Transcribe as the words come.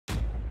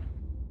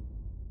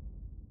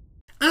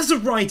As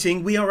of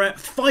writing, we are at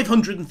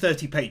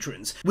 530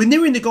 patrons. We're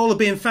nearing the goal of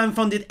being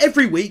fan-funded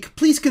every week.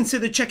 Please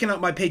consider checking out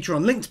my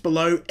Patreon linked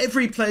below.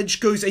 Every pledge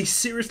goes a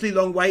seriously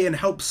long way and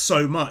helps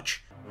so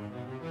much.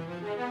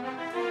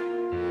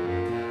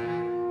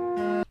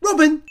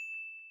 Robin!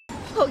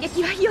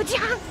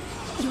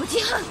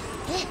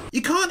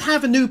 You can't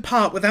have a new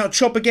part without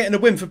Chopper getting a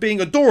win for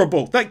being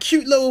adorable. That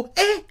cute little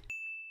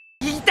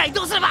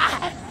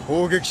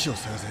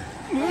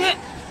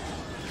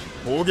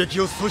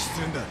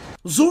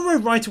Zoro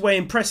right away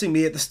impressing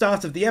me at the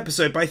start of the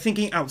episode by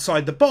thinking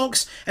outside the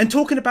box and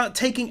talking about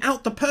taking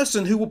out the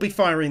person who will be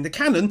firing the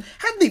cannon.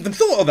 Hadn't even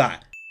thought of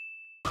that.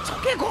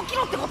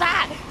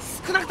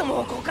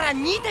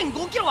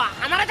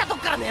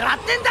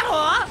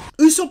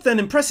 Usopp then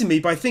impressing me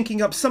by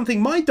thinking up something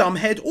my dumb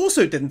head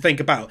also didn't think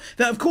about,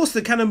 that of course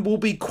the cannon will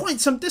be quite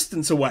some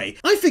distance away.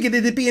 I figured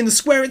it'd be in the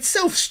square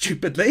itself,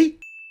 stupidly.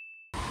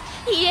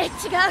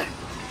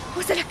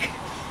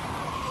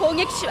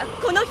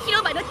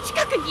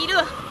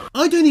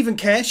 I don't even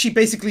care, she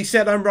basically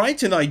said I'm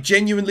right, and I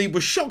genuinely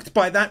was shocked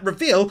by that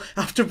reveal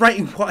after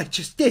writing what I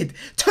just did.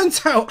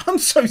 Turns out I'm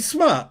so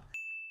smart.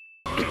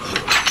 Oh,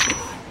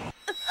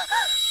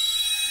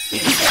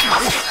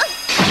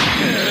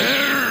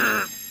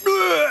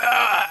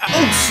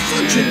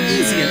 such an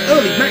easy and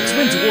early max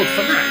win toward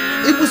for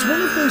that. It was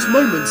one of those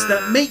moments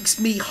that makes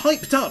me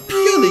hyped up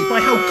purely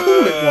by how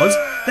cool it was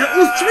that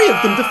all three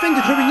of them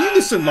defended her in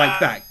unison like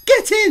that.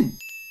 Get in!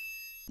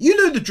 You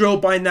know the drill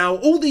by now,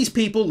 all these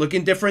people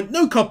looking different,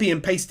 no copy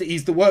and paste to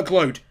ease the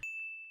workload.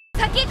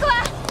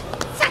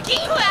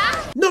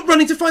 Not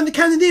running to find the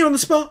cannoneer on the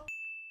spot.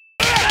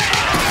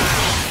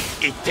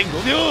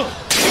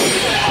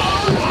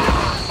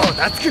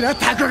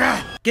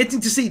 Getting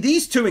to see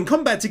these two in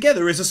combat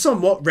together is a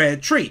somewhat rare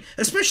treat,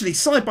 especially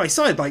side by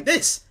side like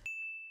this.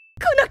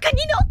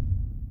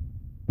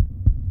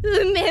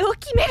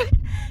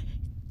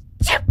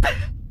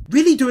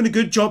 Really doing a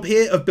good job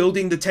here of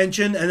building the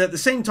tension and at the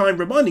same time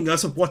reminding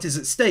us of what is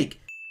at stake.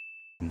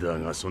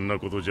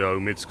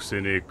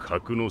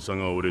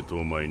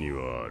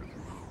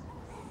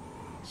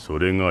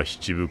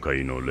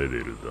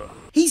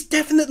 He's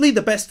definitely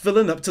the best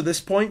villain up to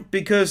this point,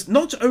 because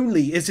not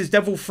only is his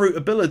devil fruit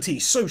ability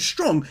so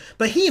strong,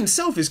 but he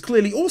himself is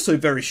clearly also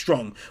very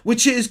strong,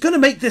 which is going to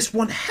make this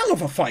one hell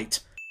of a fight.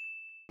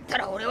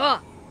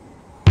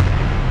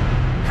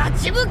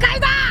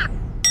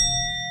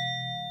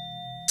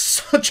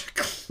 Such a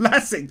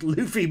classic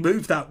Luffy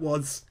move that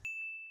was.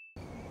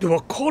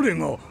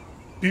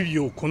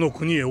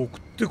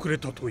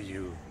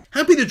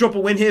 Happy to drop a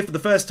win here for the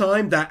first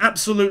time, that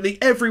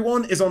absolutely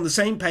everyone is on the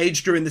same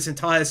page during this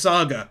entire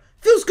saga.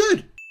 Feels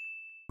good.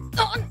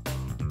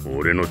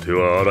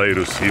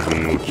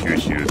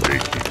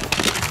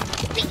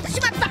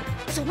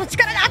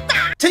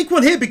 Take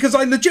one here because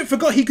I legit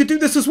forgot he could do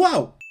this as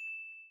well.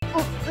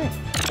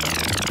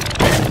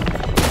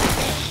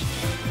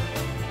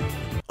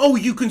 Oh,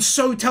 you can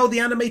so tell the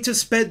animators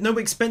spared no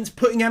expense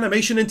putting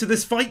animation into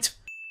this fight.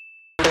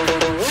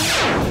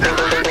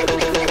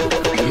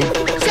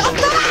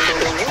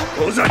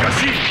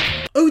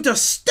 Oda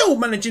still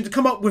managing to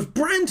come up with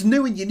brand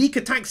new and unique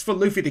attacks for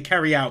Luffy to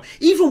carry out,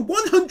 even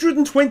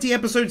 120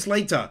 episodes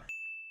later.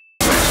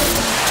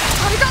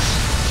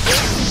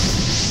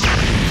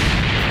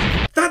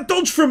 That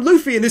dodge from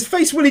Luffy in his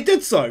face when he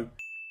did so.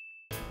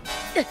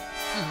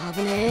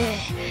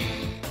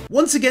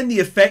 Once again, the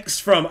effects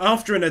from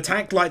after an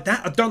attack like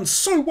that are done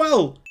so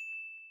well.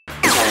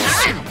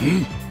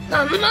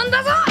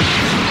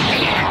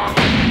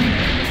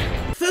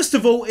 First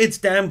of all, it's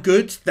damn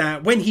good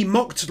that when he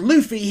mocked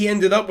Luffy, he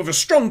ended up with a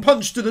strong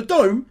punch to the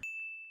dome.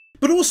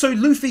 But also,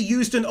 Luffy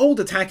used an old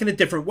attack in a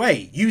different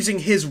way, using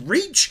his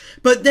reach,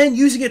 but then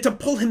using it to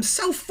pull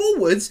himself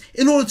forwards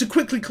in order to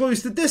quickly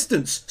close the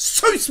distance.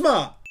 So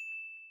smart!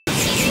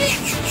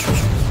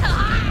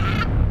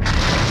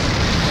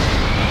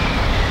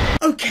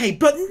 Okay,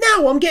 but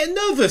now I'm getting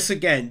nervous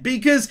again,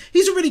 because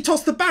he's already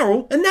tossed the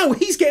barrel, and now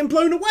he's getting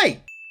blown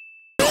away.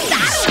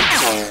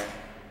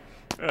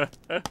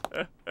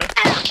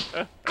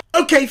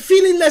 Okay,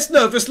 feeling less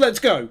nervous, let's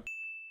go.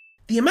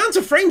 The amount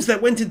of frames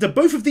that went into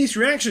both of these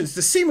reactions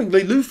to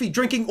seemingly Luffy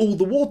drinking all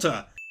the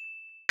water.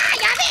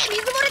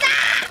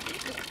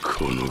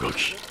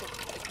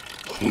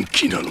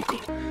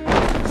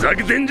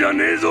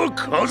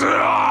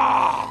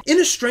 In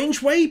a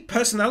strange way,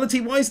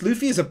 personality-wise,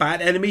 Luffy is a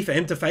bad enemy for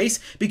him to face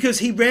because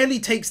he rarely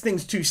takes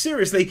things too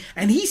seriously,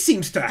 and he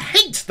seems to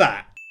hate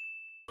that.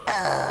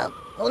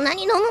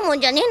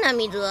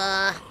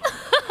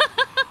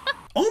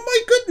 Oh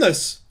my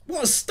goodness!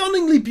 What a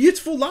stunningly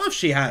beautiful laugh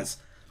she has.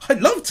 I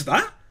loved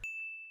that.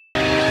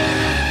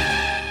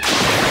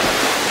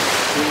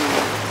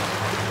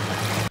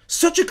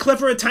 Such a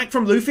clever attack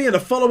from Luffy and a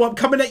follow-up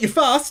coming at you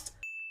fast.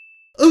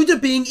 Oda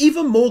being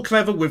even more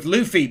clever with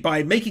Luffy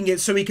by making it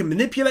so he can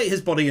manipulate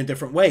his body in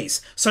different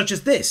ways, such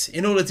as this,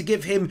 in order to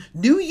give him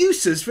new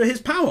uses for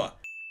his power.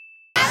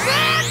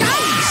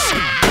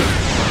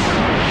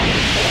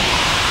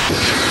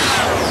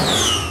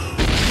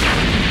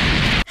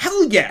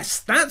 Hell yes,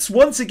 that's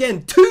once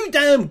again too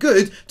damn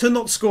good to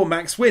not score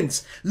max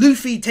wins.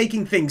 Luffy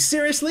taking things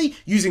seriously,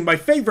 using my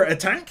favourite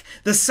attack,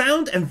 the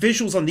sound and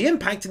visuals on the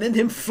impact, and then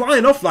him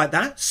flying off like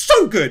that,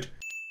 so good!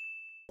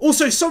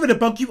 Also, sorry to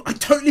bug you, I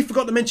totally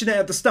forgot to mention it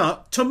at the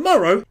start.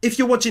 Tomorrow, if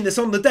you're watching this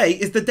on the day,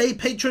 is the day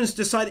patrons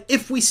decide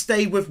if we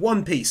stay with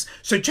One Piece.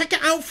 So check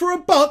it out for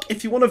 $1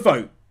 if you want to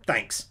vote.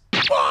 Thanks.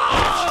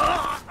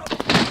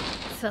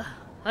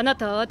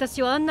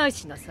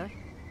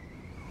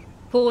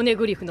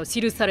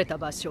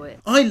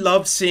 I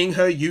love seeing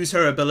her use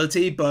her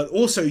ability, but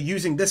also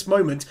using this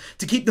moment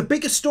to keep the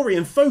bigger story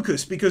in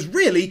focus, because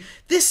really,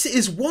 this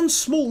is one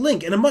small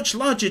link in a much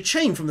larger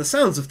chain from the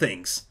sounds of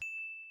things.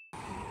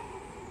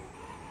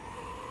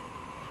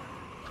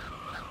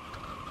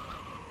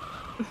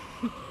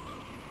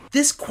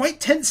 This quite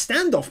tense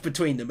standoff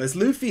between them as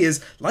Luffy is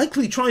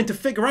likely trying to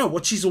figure out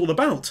what she's all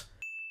about.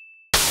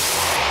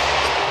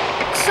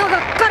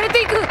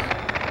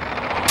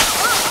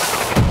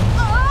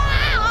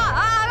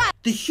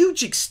 The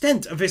huge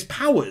extent of his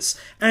powers,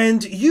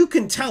 and you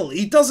can tell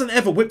he doesn't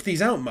ever whip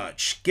these out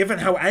much, given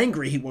how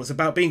angry he was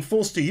about being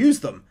forced to use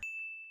them.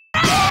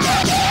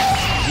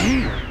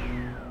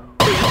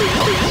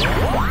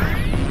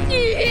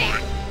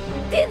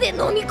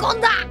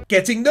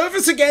 Getting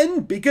nervous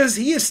again, because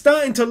he is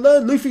starting to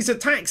learn Luffy's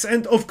attacks,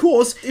 and of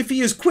course, if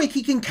he is quick,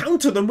 he can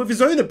counter them with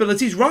his own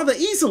abilities rather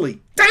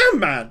easily. Damn,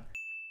 man!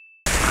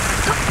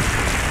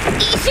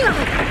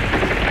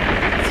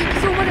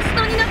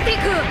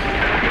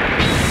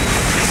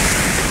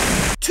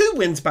 2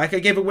 wins back, I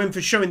gave a win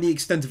for showing the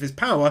extent of his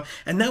power,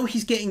 and now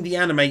he's getting the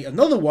anime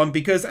another one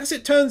because, as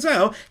it turns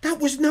out, that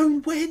was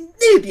nowhere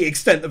near the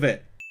extent of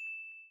it.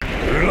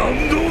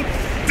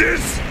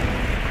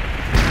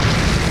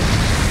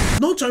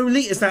 Not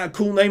only is that a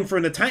cool name for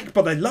an attack,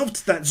 but I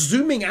loved that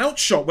zooming out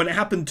shot when it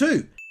happened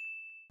too.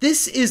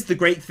 This is the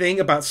great thing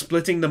about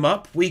splitting them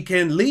up. We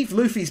can leave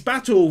Luffy's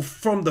battle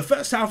from the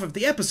first half of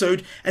the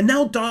episode and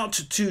now dart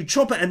to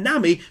Chopper and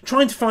Nami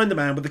trying to find the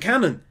man with the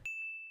cannon.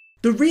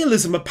 The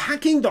realism of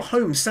packing the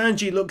home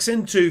Sanji looks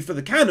into for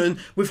the cannon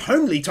with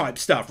homely type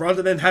stuff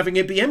rather than having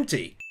it be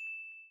empty.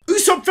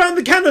 Usopp found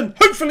the cannon,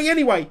 hopefully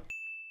anyway!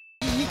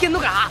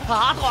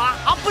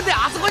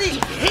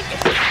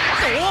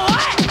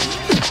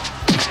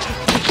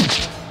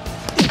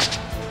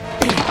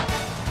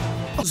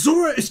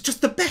 Zoro is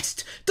just the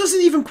best,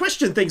 doesn't even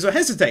question things or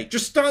hesitate,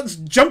 just starts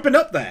jumping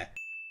up there.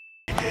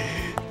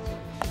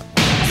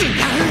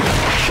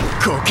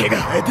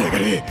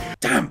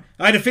 Damn,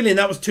 I had a feeling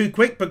that was too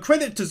quick, but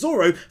credit to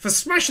Zoro for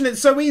smashing it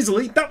so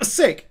easily, that was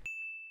sick.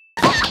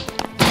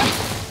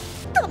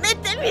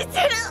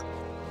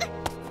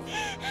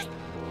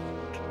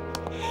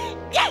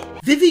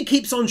 Vivi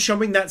keeps on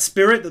showing that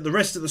spirit that the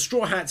rest of the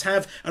Straw Hats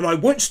have, and I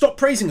won't stop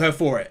praising her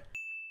for it.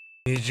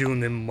 20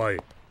年前、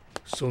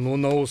その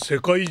名を世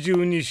界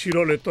中に知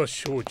られた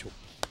少女。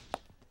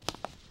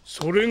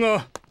それ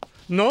が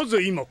な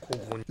ぜ今こ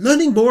こに。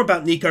Learning more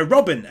about Nico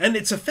Robin, and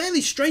it's a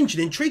fairly strange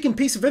and intriguing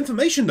piece of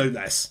information, no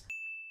less.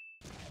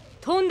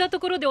 飛んだと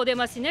ころでお出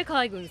ましね、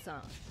海軍さ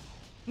ん。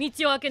道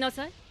を開けな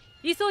さい。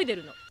急いで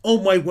るの。Oh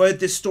my word,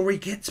 this story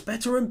gets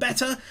better and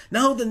better.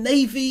 Now the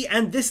Navy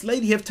and this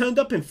lady have turned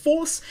up in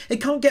force.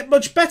 It can't get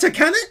much better,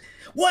 can it?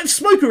 What if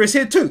Smoker is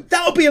here too?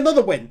 That'll be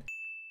another win.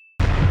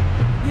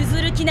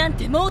 譲る気なん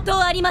て毛頭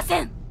ありま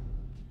せん。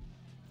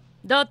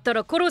だった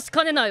ら殺し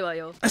かねないわ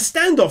よ。A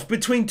standoff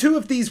between 2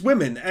 of these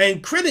women,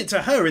 and credit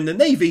to her in the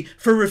Navy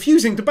for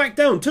refusing to back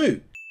down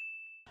too.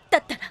 だ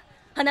ったら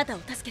あなたを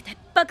助けて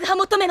爆破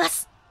も止めま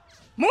す。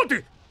待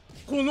て、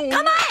この。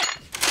構え。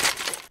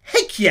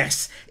Heck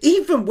yes!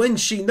 Even when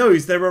she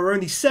knows there are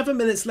only 7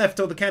 minutes left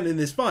till the cannon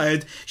is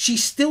fired, she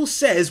still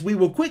says we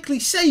will quickly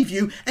save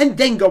you and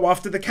then go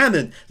after the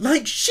cannon.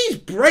 Like, she's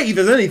brave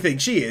as anything,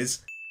 she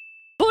is.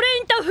 トレ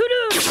インタフル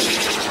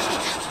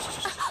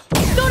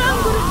ードラ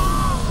ングル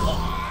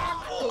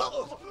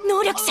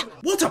能力者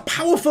What a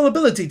powerful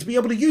ability to be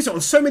able to use it on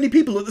so many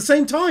people at the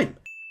same time.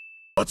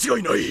 間違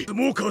いない。ス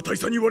モーカー大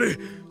佐に言われ、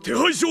手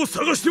配書を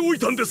探しておい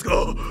たんですが、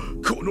こ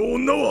の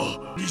女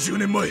は20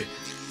年前。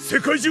You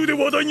could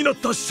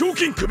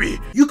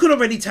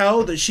already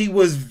tell that she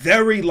was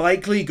very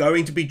likely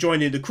going to be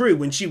joining the crew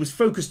when she was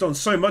focused on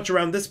so much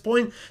around this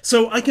point,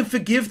 so I can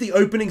forgive the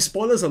opening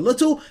spoilers a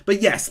little,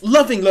 but yes,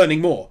 loving learning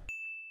more.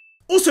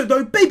 Also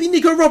though, baby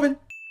Nico Robin!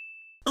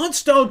 Art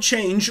style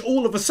change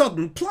all of a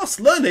sudden, plus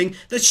learning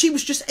that she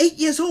was just 8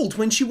 years old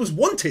when she was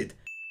wanted.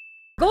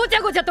 ごち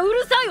ゃごちゃとう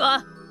るさい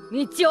わ。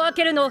道を開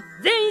けるの、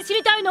全員知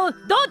りたいの、ど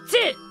っち?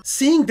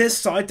 Seeing this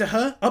side to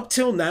her, up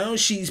till now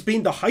she's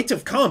been the height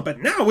of calm, but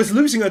now is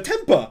losing her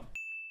temper.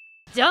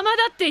 邪魔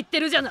だって言って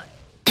るじゃない。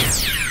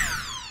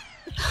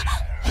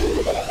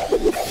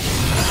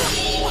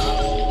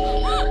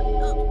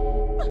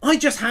I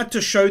just had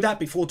to show that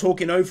before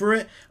talking over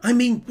it. I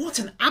mean, what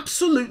an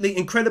absolutely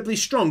incredibly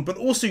strong but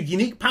also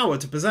unique power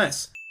to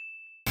possess.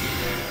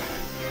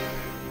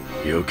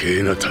 余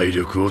計な体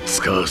力を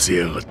使わせ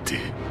やがって。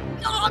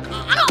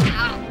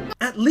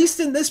At least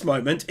in this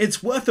moment,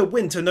 it's worth a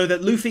win to know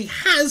that Luffy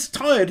has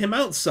tired him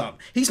out some.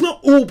 He's not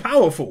all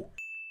powerful.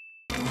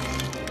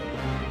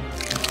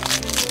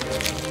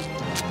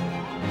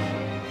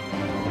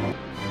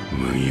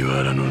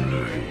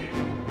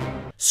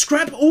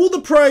 Scrap all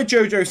the prior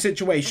JoJo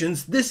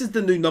situations, this is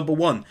the new number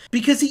one.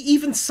 Because he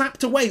even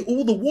sapped away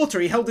all the water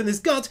he held in his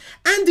gut,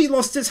 and he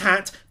lost his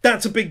hat,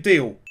 that's a big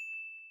deal.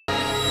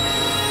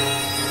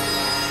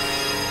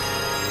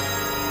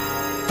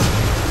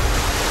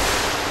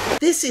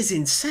 This is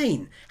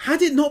insane.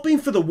 Had it not been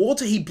for the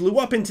water he blew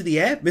up into the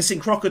air, missing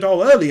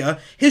Crocodile earlier,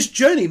 his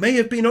journey may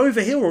have been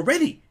over here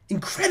already.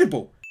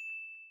 Incredible.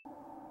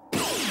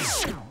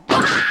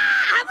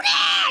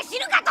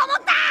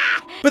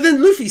 But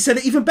then Luffy said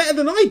it even better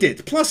than I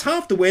did, plus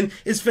half the win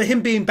is for him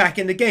being back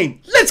in the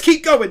game. Let's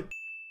keep going!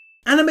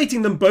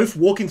 Animating them both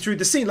walking through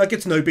the scene like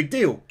it's no big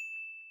deal.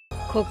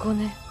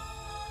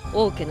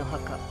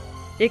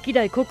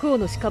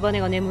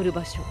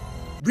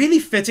 Really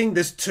fitting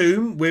this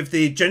tomb with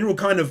the general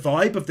kind of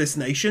vibe of this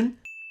nation.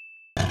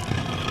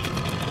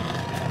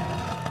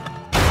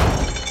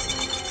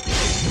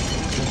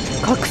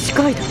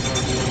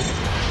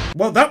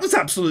 Well, that was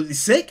absolutely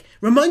sick.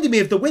 Reminded me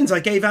of the wins I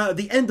gave out at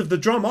the end of the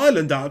Drum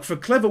Island arc for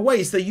clever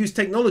ways they use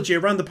technology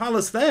around the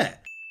palace there.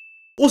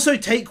 Also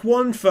take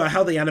one for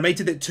how they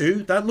animated it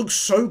too. That looks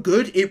so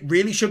good, it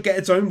really should get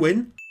its own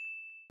win.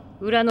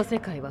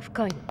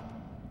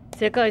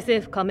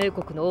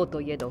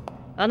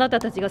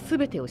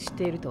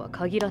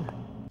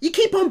 You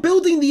keep on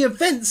building the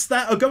events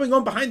that are going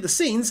on behind the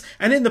scenes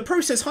and in the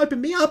process hyping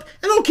me up,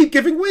 and I'll keep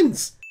giving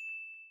wins.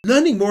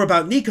 Learning more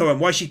about Nico and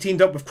why she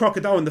teamed up with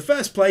Crocodile in the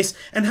first place,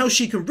 and how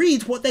she can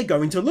read what they're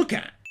going to look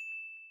at.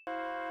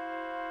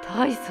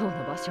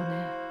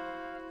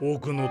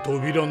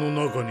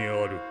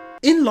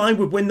 In line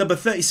with win number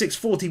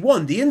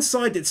 3641, the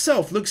inside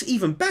itself looks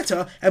even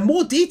better and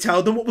more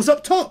detailed than what was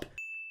up top.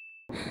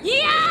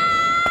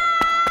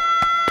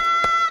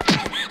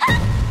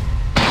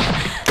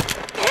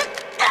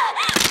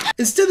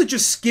 Instead of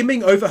just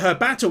skimming over her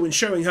battle and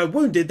showing her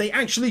wounded, they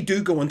actually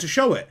do go on to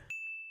show it.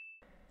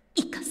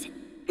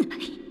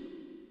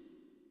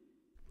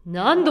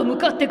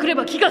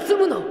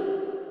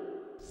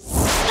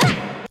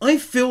 I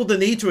feel the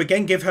need to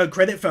again give her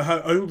credit for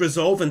her own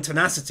resolve and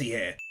tenacity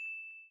here.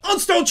 Art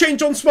style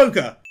change on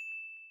Smoker!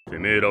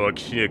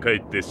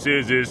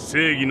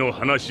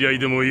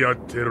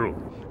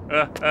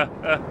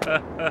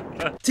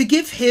 To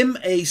give him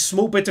a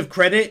small bit of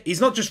credit, he's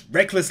not just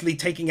recklessly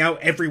taking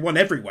out everyone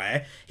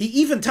everywhere, he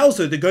even tells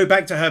her to go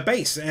back to her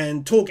base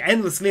and talk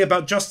endlessly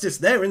about justice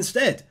there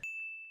instead.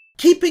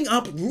 Keeping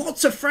up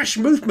lots of fresh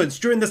movements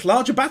during this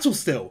larger battle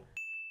still.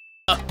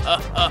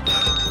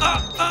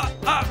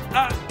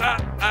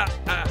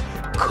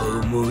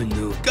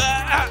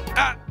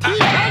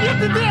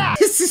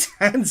 This is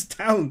hands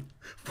down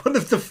one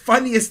of the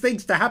funniest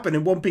things to happen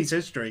in One Piece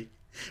history.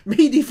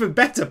 Made even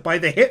better by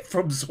the hit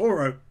from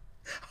Zoro.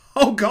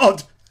 Oh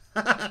god.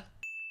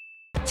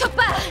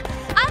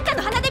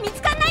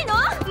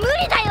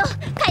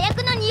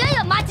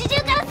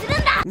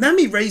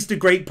 Nami raised a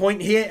great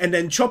point here, and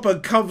then Chopper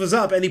covers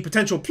up any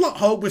potential plot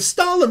hole with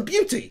style and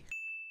beauty.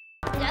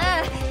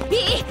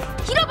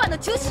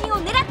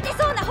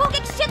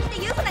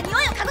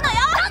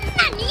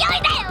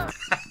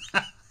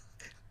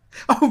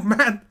 Oh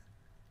man,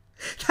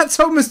 that's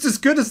almost as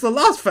good as the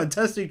last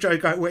fantastic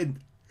joke I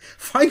win.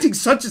 Finding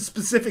such a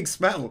specific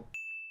smell.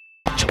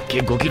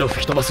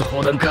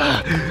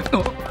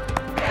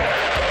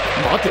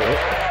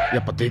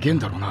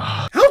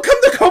 How come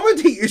the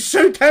comedy is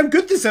so damn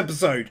good this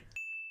episode?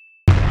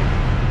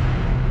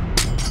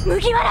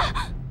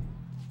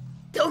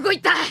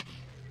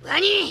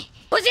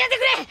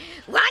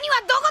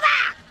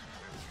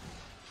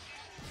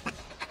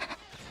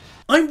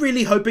 I'm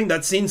really hoping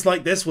that scenes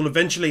like this will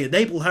eventually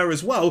enable her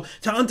as well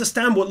to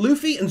understand what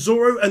Luffy and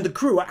Zoro and the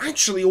crew are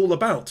actually all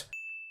about.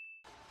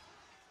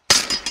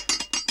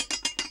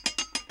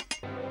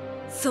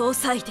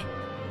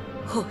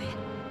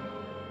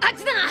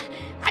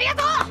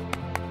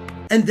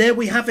 And there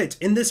we have it.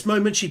 In this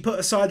moment she put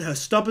aside her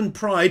stubborn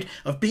pride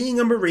of being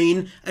a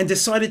marine and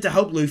decided to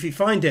help Luffy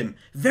find him.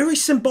 Very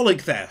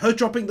symbolic there, her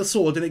dropping the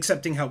sword and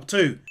accepting help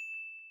too.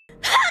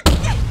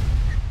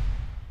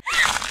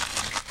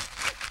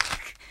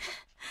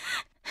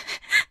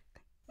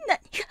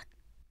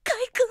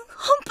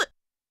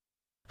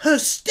 Her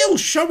still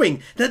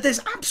showing that there's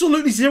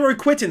absolutely zero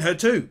quit in her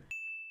too.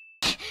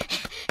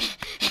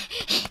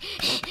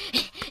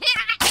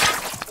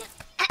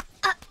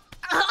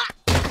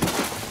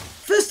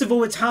 First of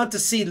all, it's hard to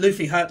see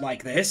Luffy hurt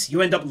like this.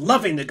 You end up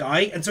loving the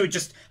guy, and so it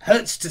just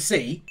hurts to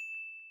see.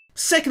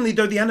 Secondly,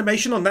 though, the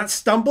animation on that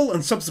stumble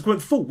and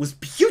subsequent fall was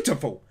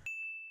beautiful.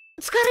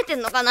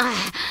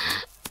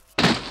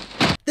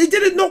 They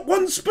did it not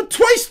once, but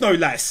twice, no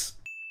less.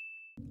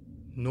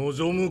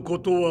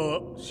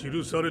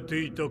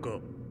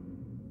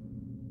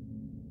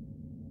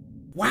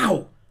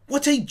 Wow,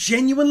 what a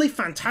genuinely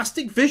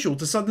fantastic visual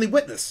to suddenly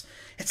witness.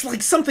 It's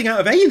like something out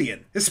of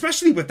Alien,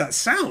 especially with that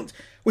sound.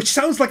 which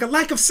sounds like a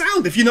lack of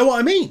sound, if you know what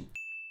I mean.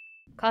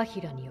 カ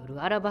ヒラによ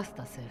るアラバス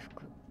タ征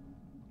服。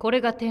こ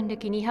れが天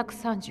暦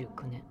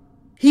239年。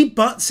He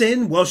butts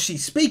in while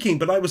she's speaking,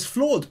 but I was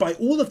floored by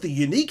all of the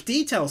unique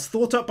details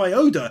thought up by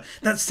Oda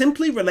that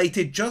simply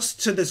related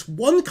just to this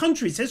one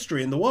country's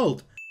history in the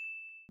world.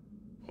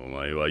 お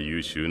前は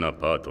優秀な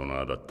パート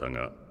ナーだった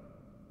が、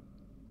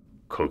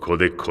ここ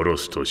で殺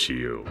すとし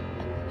よう。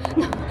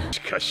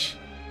しかし、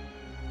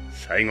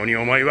最後に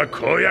お前は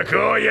公約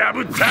を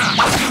破った。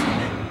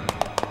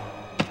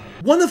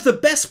One of the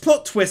best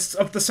plot twists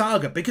of the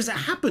saga because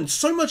it happened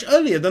so much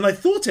earlier than I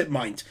thought it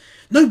might.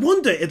 No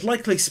wonder it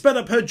likely sped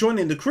up her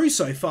joining the crew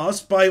so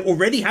fast by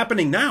already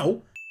happening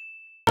now.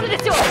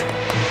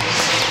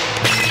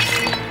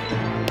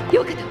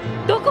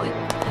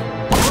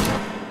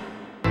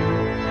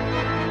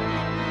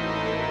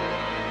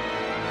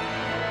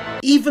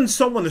 Even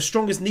someone as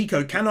strong as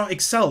Nico cannot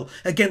excel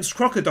against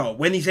Crocodile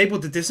when he's able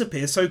to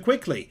disappear so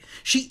quickly.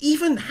 She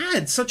even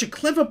had such a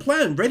clever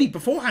plan ready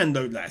beforehand,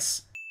 no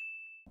less.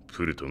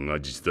 プルトンが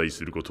実在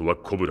することは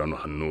コブラの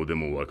反応で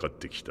も分かっ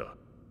てきた。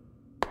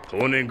ポ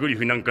ーネグリ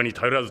フなんかに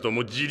頼らずと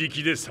も自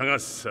力で探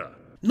すさ。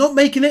Not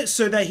making it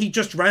so that he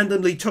just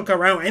randomly took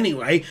her out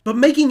anyway, but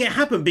making it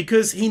happen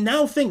because he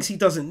now thinks he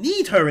doesn't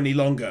need her any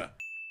longer.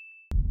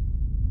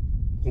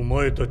 お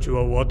前たち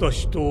は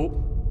私と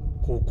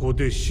ここ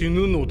で死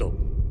ぬのだ。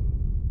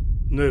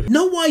ね。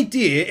No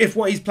idea if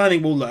what he's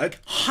planning will work,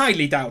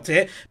 highly doubt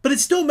it, but it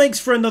still makes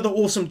for another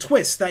awesome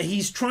twist that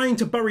he's trying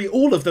to bury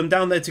all of them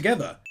down there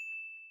together.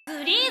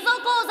 フリーゾ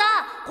講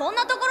座、こん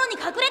なところに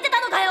隠れて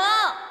たのかよ。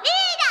リ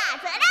ーダー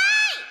ずる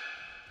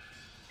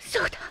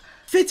い。そうだ。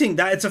Fitting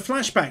that it's a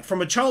flashback from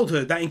a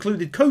childhood that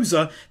included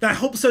Koza that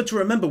helps her to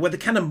remember where the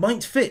cannon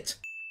might fit.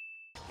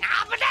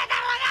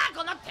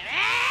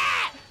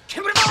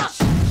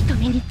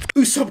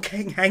 Usopp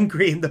getting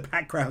angry in the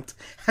background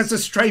as a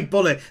stray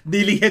bullet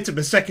nearly hit him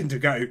a second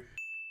ago.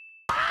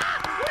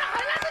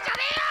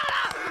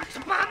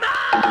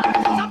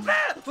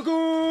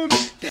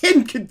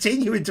 Him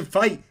continuing to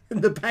fight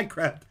in the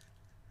background.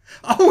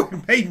 Oh,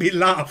 it made me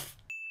laugh.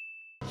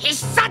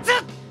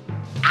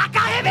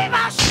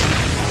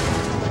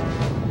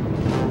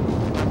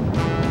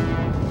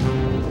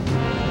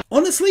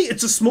 Honestly,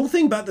 it's a small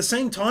thing, but at the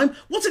same time,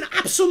 what an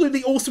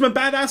absolutely awesome and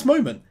badass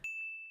moment.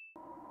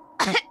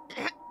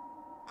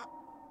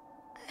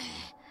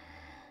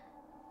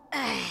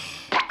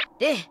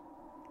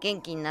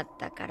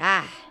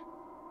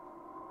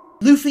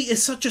 Luffy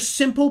is such a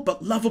simple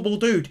but lovable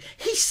dude.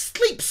 He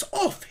sleeps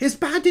off his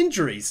bad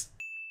injuries.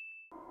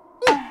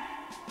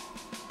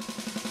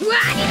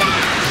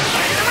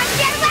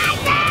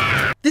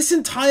 This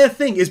entire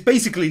thing is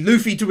basically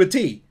Luffy to a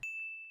T.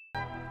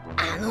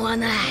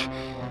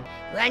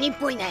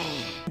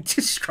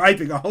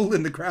 Describing a hole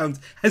in the ground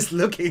as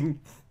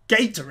looking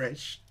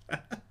gatorish.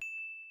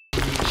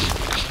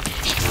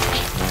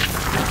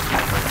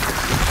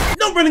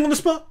 Not running on the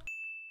spot.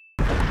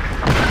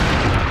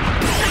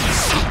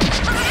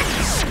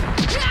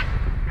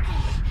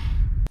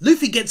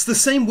 Luffy gets the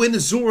same win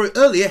as Zoro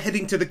earlier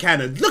heading to the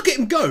cannon. Look at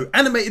him go!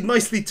 Animated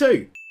nicely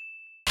too.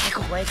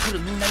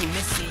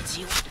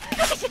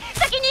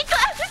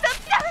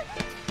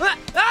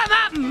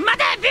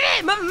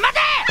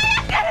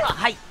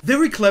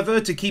 Very clever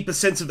to keep a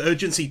sense of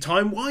urgency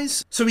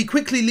time-wise, so he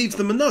quickly leaves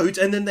them a note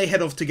and then they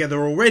head off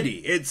together already.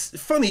 It's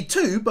funny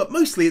too, but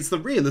mostly it's the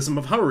realism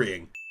of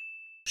hurrying.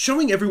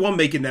 Showing everyone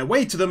making their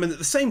way to them and at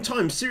the same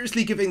time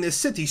seriously giving their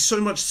city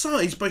so much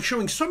size by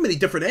showing so many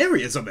different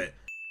areas of it.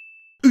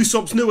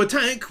 Usopp's new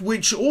attack,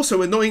 which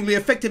also annoyingly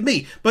affected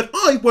me, but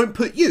I won't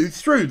put you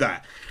through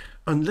that.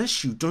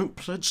 Unless you don't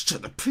pledge to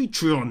the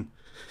Patreon.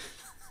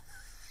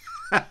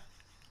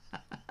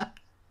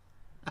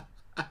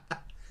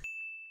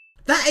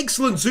 That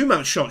excellent zoom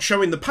out shot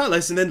showing the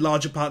palace and then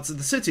larger parts of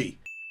the city.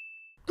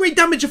 Great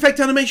damage effect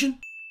animation.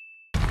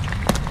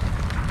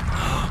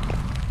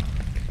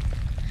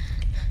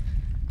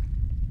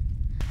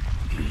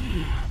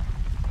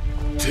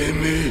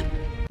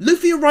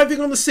 Luffy arriving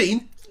on the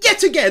scene,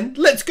 yet again,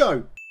 let's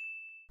go.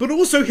 But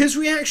also his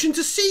reaction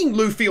to seeing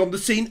Luffy on the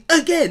scene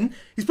again.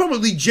 He's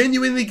probably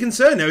genuinely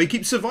concerned how he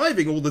keeps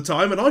surviving all the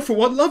time, and I for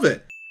one love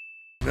it.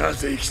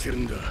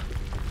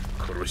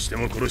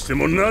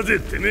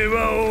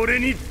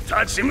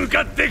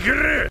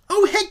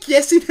 Oh heck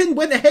yes, he then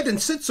went ahead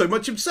and said so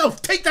much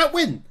himself. Take that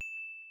win.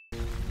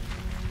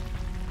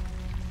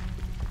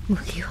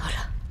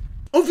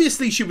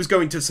 Obviously she was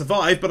going to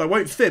survive, but I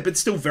won't fib, it's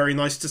still very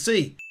nice to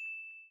see.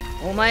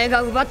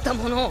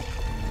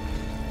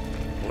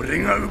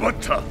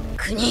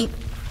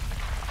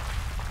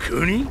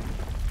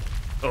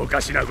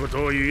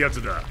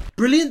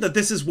 Brilliant that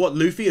this is what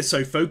Luffy is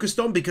so focused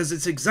on because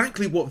it's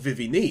exactly what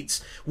Vivi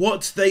needs,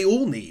 what they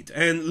all need,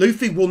 and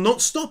Luffy will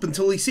not stop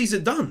until he sees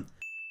it done.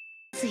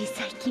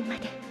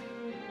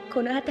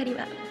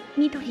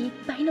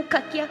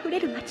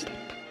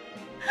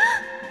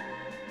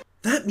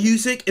 That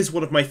music is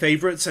one of my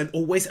favourites and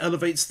always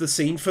elevates the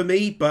scene for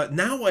me, but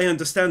now I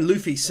understand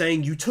Luffy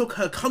saying you took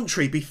her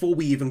country before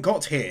we even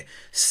got here,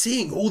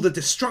 seeing all the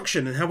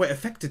destruction and how it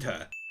affected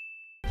her.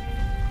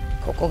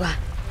 ここが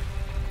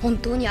本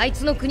当にあい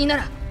つの国な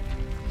ら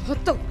もっ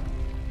と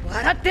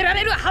笑ってら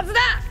れるはずだ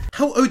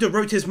How Oda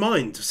wrote his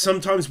mind,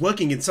 sometimes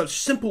working in such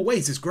simple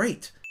ways, is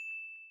great.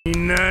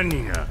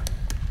 何が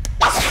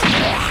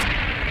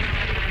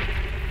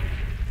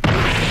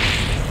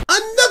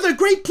Another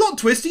great plot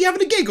twist, are you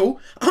having a giggle?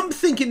 I'm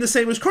thinking the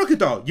same as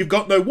Crocodile. You've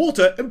got no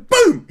water, and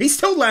boom! He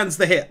still lands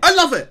the hit. I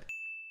love it!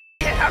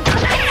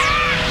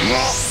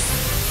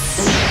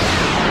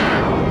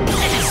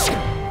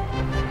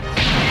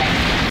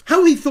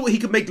 How he thought he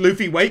could make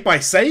Luffy wait by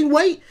saying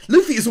wait?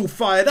 Luffy is all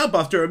fired up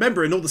after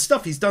remembering all the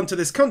stuff he's done to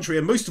this country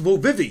and most of all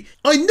Vivi.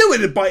 I knew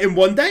it'd bite him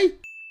one day!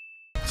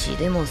 血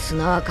でも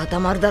砂は固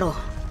まるだろう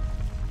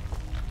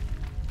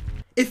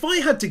If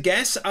I had to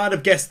guess, I'd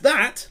have guessed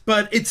that,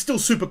 but it's still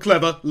super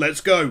clever.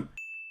 Let's go.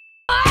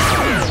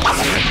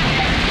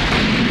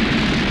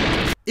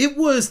 It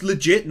was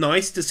legit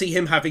nice to see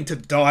him having to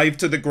dive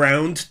to the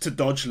ground to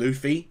dodge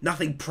Luffy.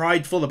 Nothing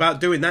prideful about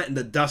doing that in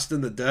the dust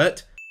and the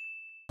dirt.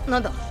 な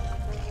んだ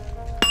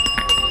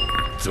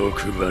毒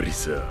針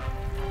さ。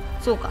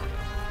そうか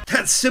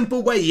That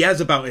simple way he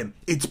has about him.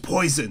 It's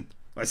poison.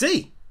 I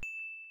see.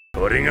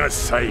 これが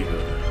最後だ。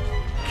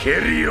ケ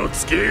リを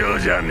つけよう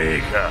じゃね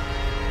えか。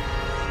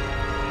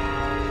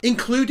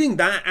Including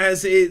that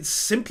as it's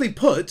simply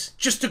put,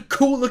 just a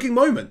cool looking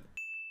moment.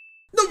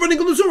 Not running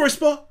on the Zoro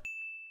spot!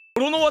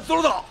 俺のはゾ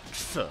ロだく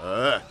そ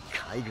ー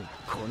海軍が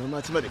この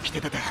町まで来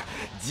てた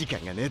時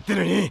間がねって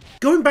のに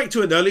Going back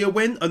to an earlier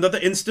win, another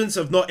instance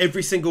of not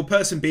every single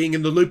person being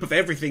in the loop of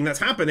everything that's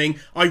happening,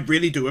 I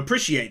really do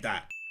appreciate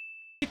that.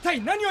 一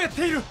体何をやっ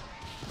ている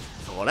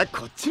そりゃ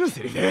こっちの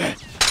セリフで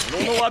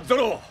俺のはゾ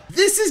ロ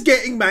This is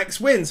getting Max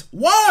wins.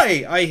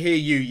 Why? I hear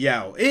you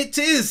yell. It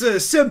is a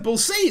simple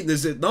scene,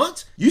 is it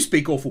not? You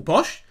speak awful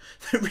posh.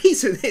 The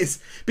reason is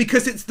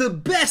because it's the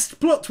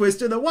best plot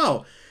twist in a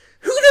while.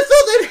 Who'd have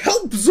thought they'd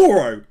help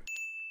Zoro?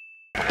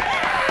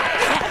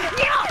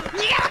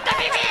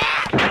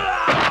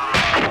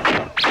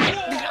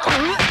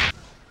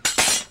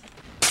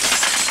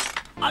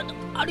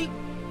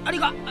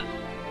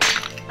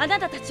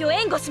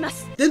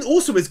 Then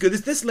also as good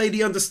as this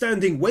lady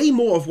understanding way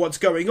more of what's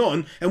going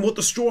on and what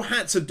the Straw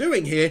Hats are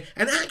doing here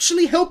and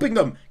actually helping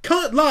them.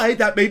 Can't lie,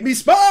 that made me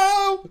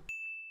smile!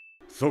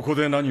 そこ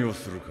で何を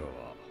するか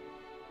は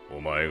お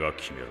前が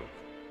決めろ。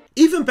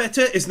 Even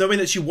better is knowing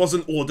that she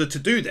wasn't ordered to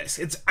do this.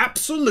 It's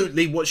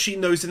absolutely what she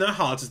knows in her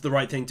heart is the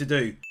right thing to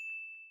do.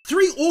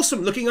 3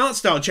 awesome looking art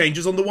style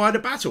changes on the wider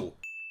battle.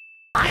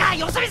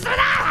 よそ見する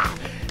な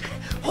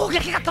砲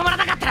撃が止まら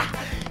なかったら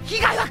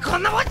被害はこ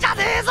んなもんじゃ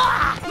ねえぞ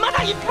ま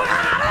だ一歩が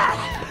あ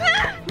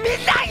るみ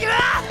んないる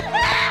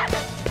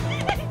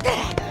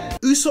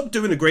Usopp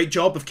doing a great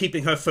job of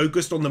keeping her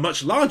focused on the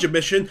much larger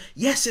mission.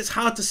 Yes, it's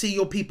hard to see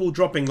your people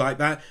dropping like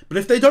that, but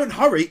if they don't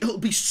hurry, it'll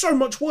be so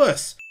much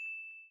worse.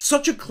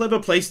 Such a clever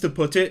place to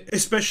put it,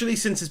 especially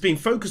since it's been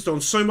focused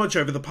on so much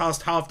over the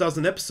past half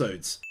dozen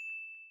episodes.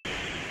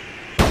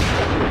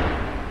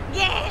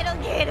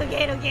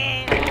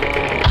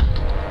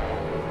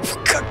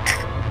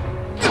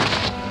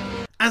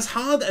 As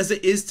hard as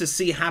it is to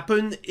see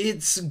happen,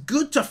 it's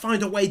good to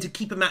find a way to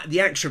keep him out of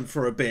the action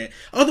for a bit,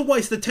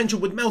 otherwise the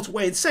tension would melt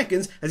away in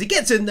seconds as he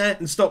gets in there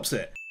and stops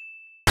it.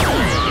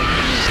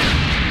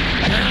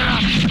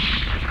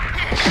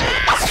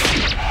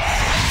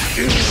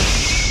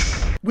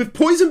 With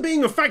poison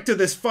being a factor,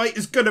 this fight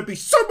is gonna be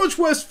so much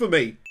worse for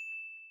me!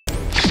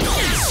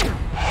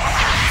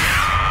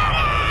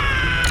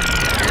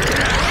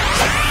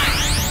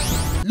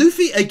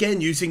 Luffy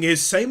again using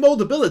his same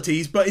old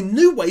abilities but in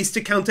new ways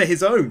to counter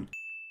his own.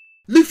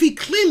 Luffy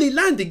clearly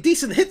landing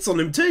decent hits on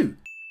him too.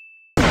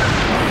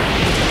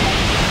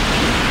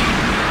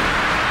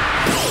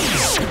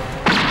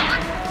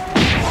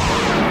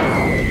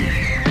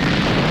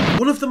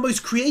 One of the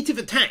most creative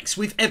attacks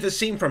we've ever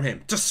seen from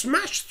him. To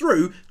smash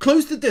through,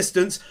 close the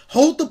distance,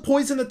 hold the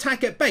poison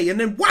attack at bay and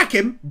then whack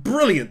him,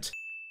 brilliant.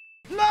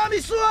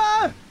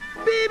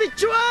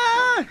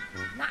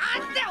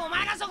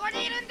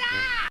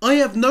 I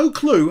have no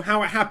clue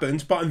how it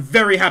happened, but I'm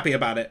very happy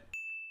about it.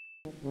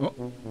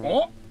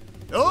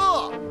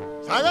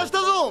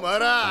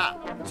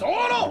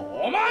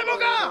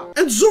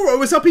 And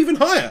Zoro is up even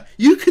higher.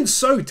 You can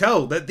so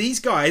tell that these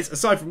guys,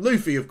 aside from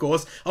Luffy of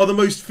course, are the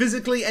most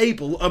physically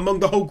able among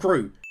the whole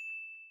crew.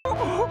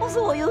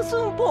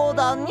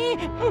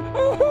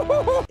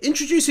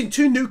 Introducing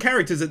 2 new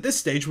characters at this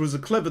stage was a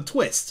clever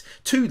twist.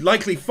 2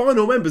 likely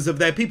final members of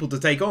their people to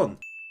take on.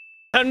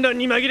 反乱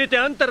に紛れて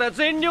あんたら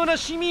善良な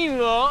市民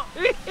を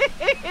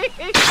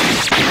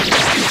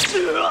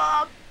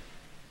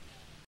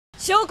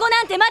証拠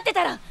なんて待って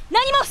たら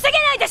何も防げ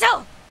ないでし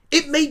ょ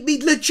It made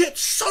me legit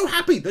so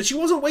happy that she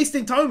wasn't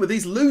wasting time with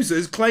these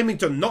losers claiming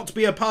to not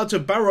be a part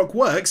of Baroque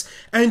Works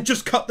and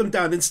just cut them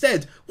down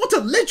instead. What a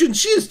legend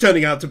she is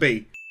turning out to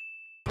be!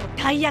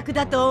 大役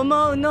だと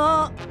思う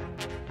の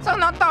そ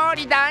の通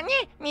りだ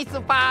ね、ミス・フ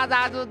ァーザ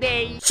ーズ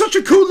デイ。 Such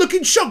a cool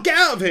looking shot, get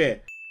out of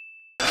here!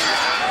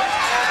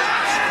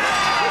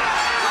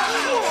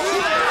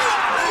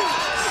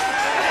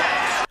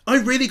 I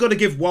really gotta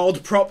give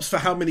Wild props for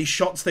how many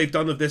shots they've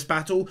done of this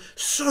battle.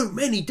 So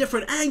many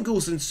different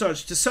angles and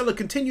such to sell a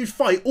continued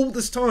fight all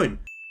this time.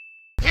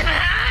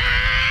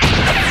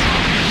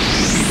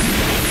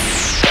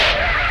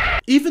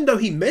 Even though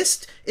he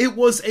missed, it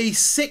was a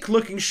sick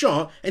looking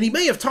shot and he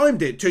may have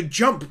timed it to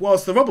jump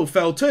whilst the rubble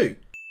fell too.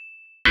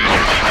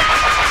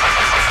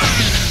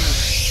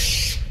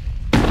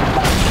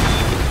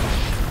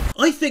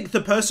 I think the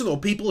person or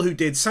people who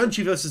did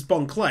Sanchi vs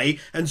Bon Clay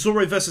and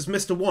Zoro vs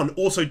Mr. One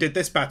also did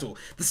this battle.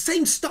 The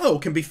same style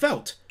can be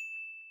felt.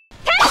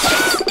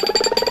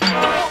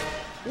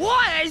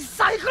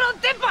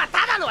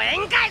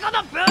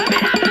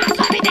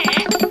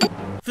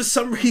 For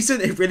some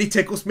reason, it really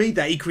tickles me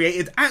that he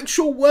created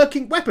actual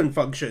working weapon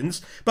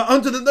functions, but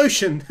under the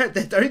notion that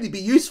they'd only be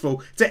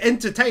useful to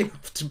entertain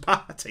after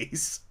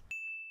parties.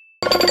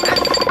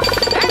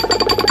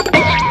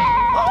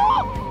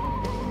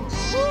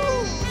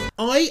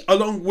 I,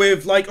 along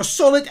with like a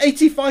solid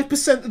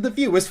 85% of the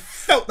viewers,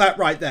 felt that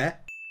right there.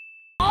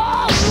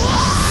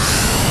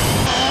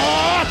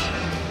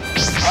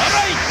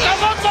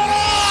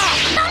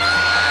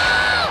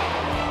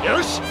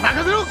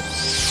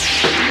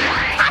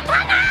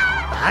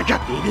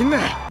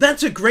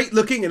 That's a great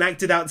looking and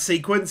acted out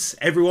sequence,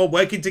 everyone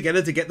working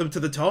together to get them to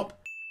the top.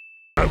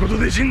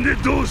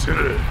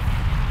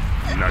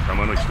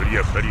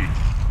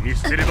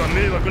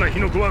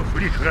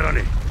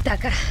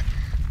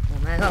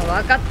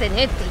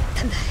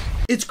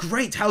 It's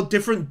great how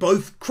different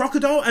both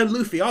Crocodile and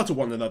Luffy are to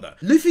one another.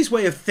 Luffy's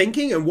way of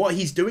thinking and what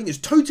he's doing is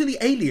totally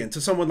alien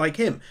to someone like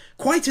him.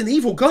 Quite an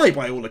evil guy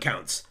by all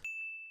accounts.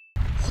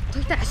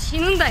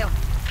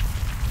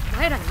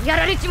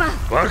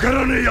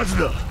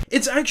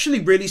 It's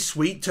actually really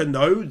sweet to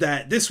know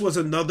that this was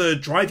another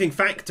driving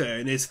factor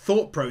in his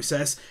thought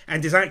process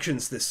and his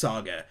actions this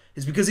saga.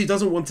 It's because he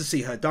doesn't want to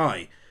see her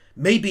die.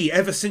 Maybe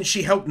ever since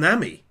she helped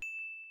Nami.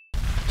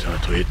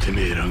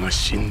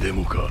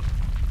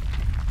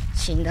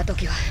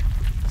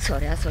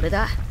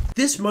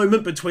 This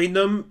moment between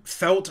them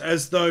felt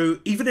as though,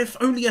 even if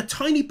only a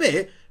tiny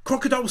bit,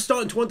 Crocodile was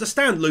starting to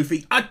understand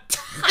Luffy a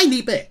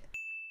tiny bit.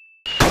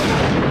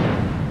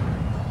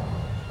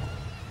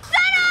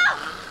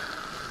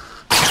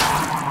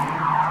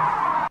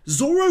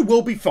 Zoro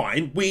will be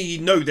fine, we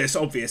know this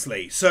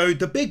obviously, so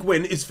the big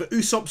win is for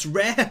Usopp's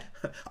rare,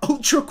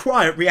 ultra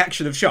quiet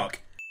reaction of shock.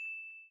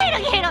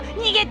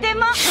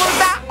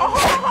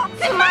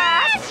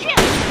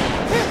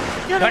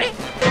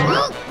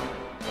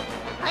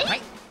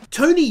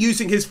 Tony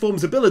using his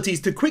form's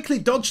abilities to quickly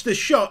dodge this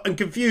shot and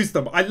confuse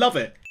them, I love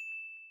it.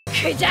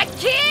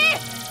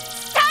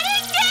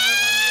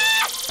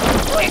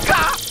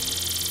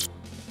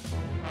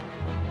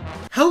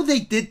 How they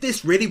did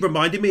this really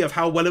reminded me of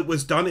how well it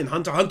was done in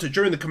Hunter x Hunter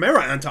during the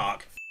Chimera Ant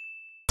arc.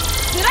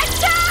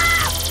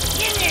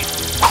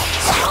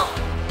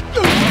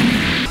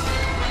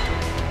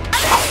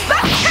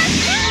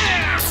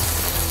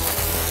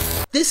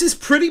 This is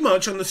pretty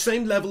much on the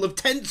same level of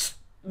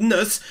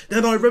tenseness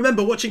that I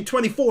remember watching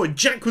 24 and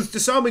Jack was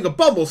disarming a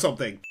bomb or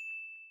something.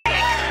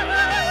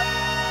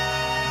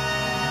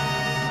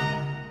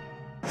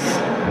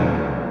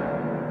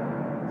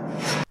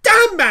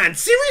 Damn man,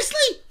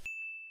 seriously?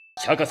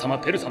 釈迦様、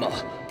ペル様、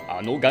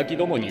あのガキ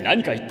どもに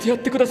何か言ってやっ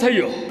てください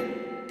よ。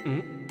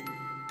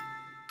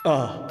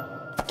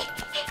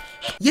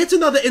Yet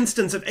another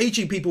instance of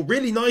aging people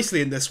really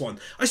nicely in this one.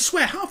 I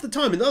swear half the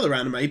time in other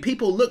anime,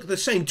 people look the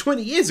same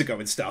 20 years ago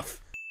and stuff.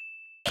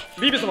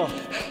 ビビ様、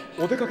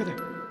お出かけで。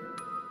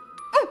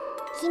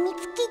秘密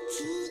基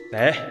地。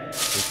ね、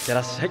いって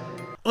らっしゃい。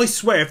 I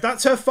swear, if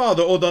that's her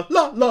father or the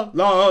la la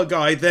la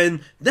guy,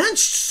 then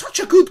that's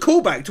such a good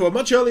callback to a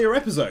much earlier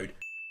episode.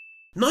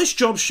 Nice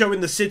job showing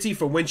the city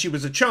from when she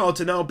was a child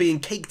to now being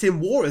caked in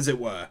war, as it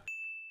were.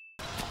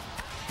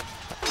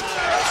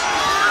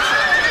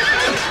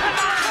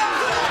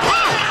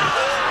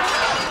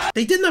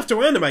 They didn't have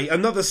to animate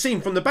another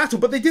scene from the battle,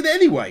 but they did it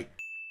anyway.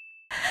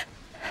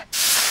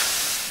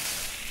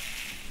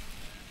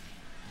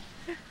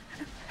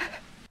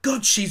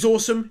 God, she's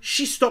awesome.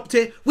 She stopped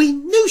it. We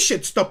knew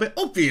she'd stop it,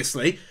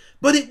 obviously,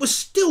 but it was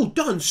still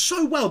done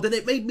so well that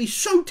it made me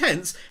so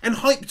tense and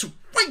hyped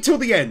right till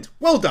the end.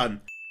 Well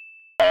done.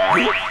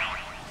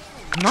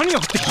 何を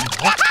降ってきたの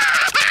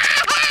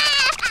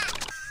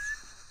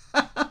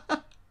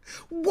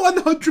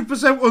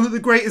 100% one of the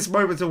greatest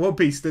moments of One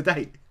Piece to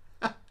date.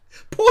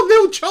 Poor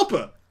little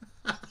Chopper.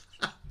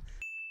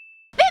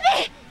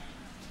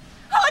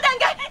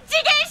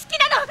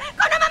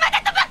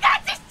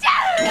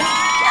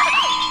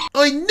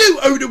 I knew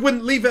Oda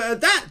wouldn't leave it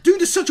at that.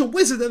 Dude is such a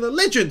wizard and a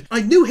legend.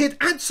 I knew he'd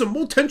add some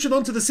more tension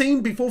onto the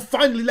scene before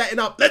finally letting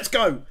up. Let's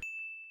go.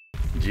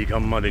 時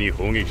間までに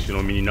砲撃手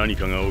の身に何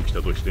かが起き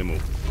たとしても、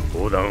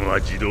砲弾は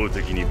自動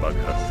的に爆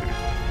発する。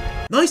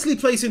 Nicely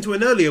plays into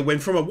an earlier win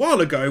from a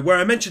while ago where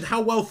I mentioned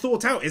how well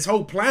thought out his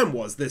whole plan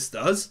was, this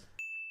does.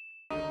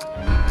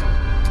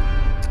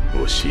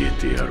 え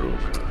てやろう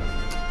か。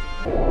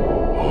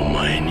お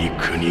前に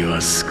国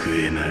は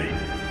救えない。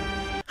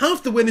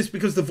 Half the win is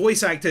because the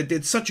voice actor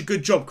did such a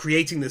good job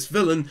creating this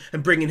villain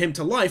and bringing him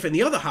to life, and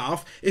the other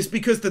half is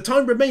because the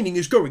time remaining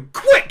is going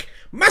quick!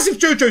 Massive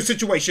JoJo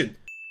situation!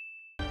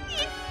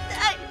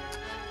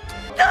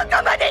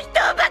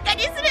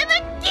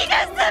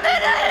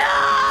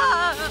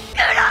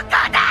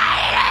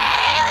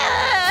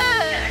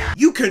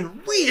 You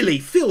can really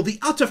feel the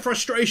utter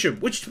frustration,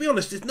 which to be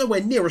honest is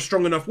nowhere near a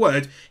strong enough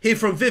word, here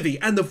from Vivi,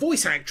 and the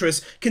voice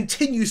actress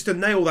continues to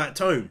nail that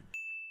tone.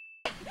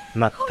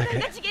 まったく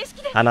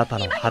あなた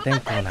の破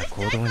天荒な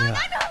行動には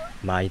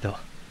毎度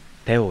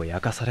手を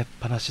焼かされっ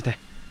ぱなしで。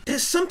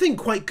 There's something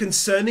quite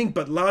concerning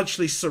but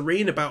largely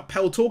serene about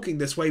Pell talking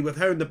this way with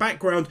her in the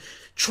background,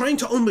 trying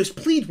to almost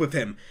plead with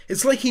him.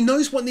 It's like he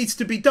knows what needs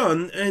to be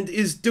done and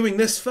is doing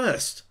this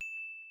first.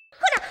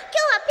 ほら、今日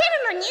はペ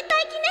ルの入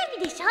隊記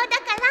念日でしょ。だ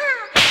か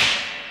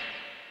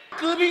ら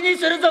首に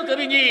するぞ、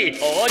首に。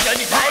王女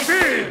に対し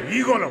て。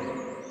いいかな。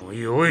お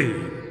いお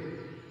い。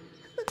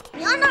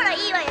嫌なら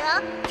いいわよ。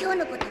今日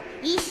のこと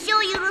一生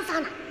許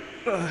さない。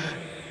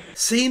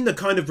Seeing the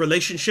kind of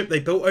relationship they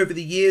built over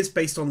the years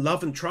based on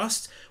love and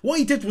trust, what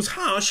he did was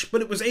harsh,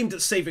 but it was aimed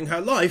at saving her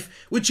life,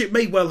 which it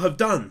may well have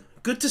done.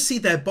 Good to see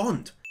their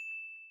bond.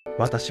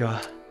 私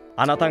は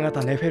あなた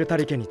方ネフェルタ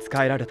リ家に仕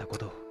えられたこ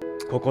とを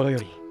心よ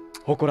り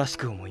誇らし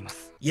く思いま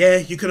す。 Yeah,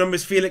 you can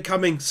almost feel it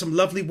coming. Some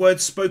lovely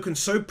words spoken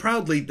so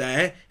proudly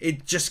there,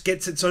 it just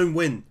gets its own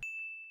win.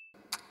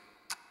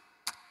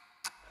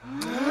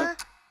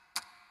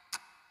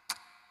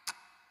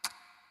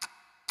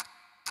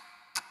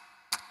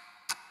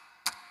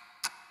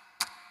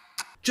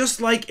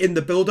 Just like in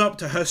the build-up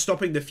to her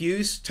stopping the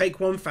fuse, take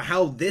one for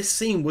how this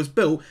scene was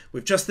built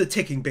with just the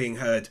ticking being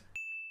heard.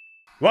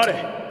 我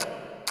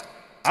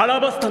アラ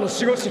バスタの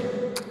守護神。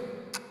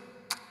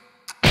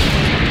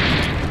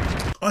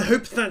 I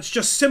hope that's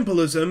just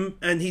symbolism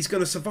and he's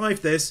going to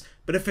survive this,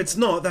 but if it's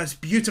not, that's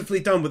beautifully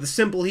done with the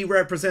symbol he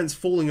represents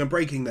falling and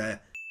breaking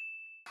there.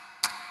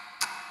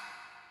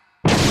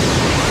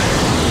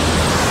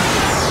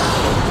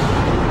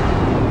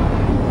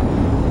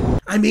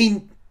 I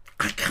mean,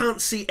 I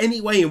can't see any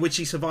way in which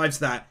he survives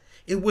that.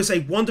 It was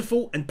a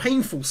wonderful and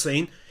painful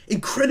scene,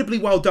 incredibly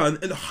well done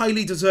and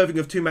highly deserving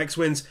of 2 max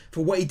wins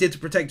for what he did to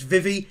protect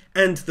Vivi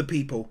and the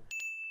people.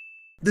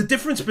 The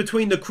difference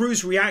between the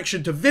crew's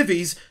reaction to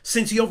Vivi's,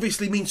 since he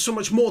obviously means so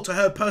much more to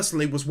her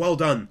personally, was well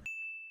done.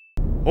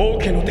 王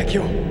家の敵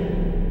を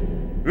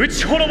撃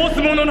ち滅ぼす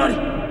者なり。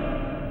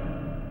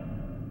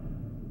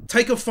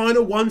 Take a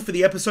final one for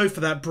the episode for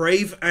that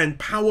brave and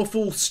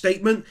powerful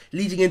statement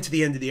leading into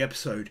the end of the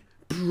episode.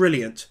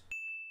 Brilliant.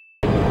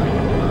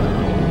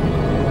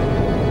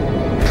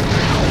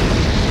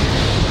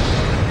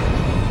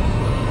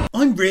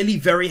 I'm really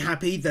very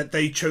happy that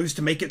they chose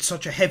to make it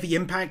such a heavy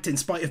impact in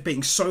spite of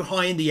being so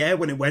high in the air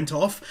when it went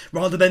off,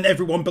 rather than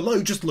everyone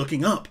below just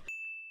looking up.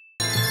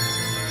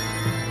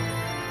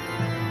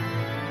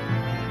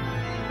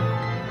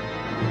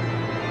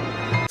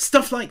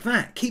 Stuff like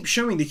that, keep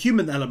showing the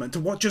human element to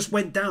what just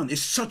went down,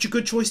 is such a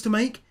good choice to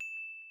make.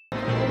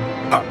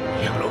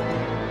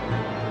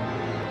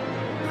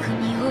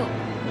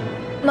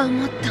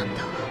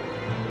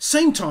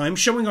 Same time,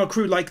 showing our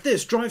crew like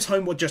this drives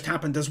home what just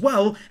happened as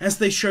well, as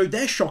they show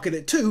their shock at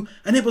it too,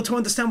 and able to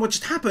understand what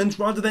just happened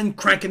rather than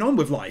cracking on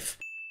with life.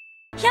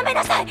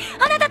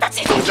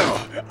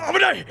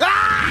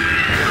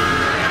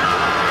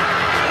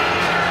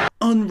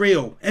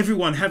 Unreal,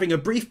 everyone having a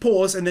brief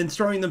pause and then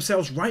throwing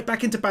themselves right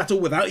back into battle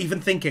without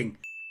even thinking.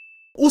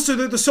 Also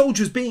though, the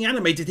soldiers being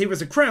animated here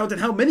as a crowd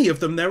and how many of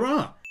them there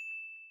are.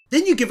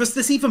 Then you give us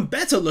this even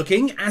better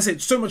looking, as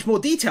it's so much more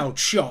detailed,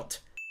 shot.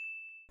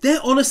 They're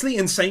honestly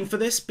insane for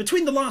this.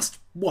 Between the last,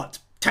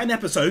 10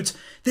 episodes,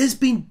 there's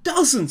been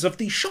dozens of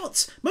these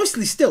shots,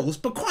 mostly stills,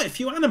 but quite a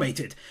few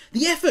animated.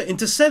 The effort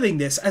into selling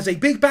this as a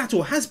big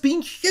battle has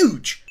been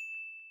huge.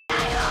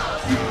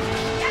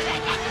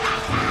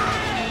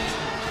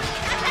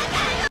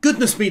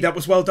 Goodness me, that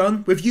was well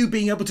done, with you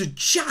being able to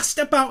just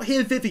about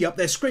hear Vivi up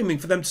there screaming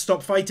for them to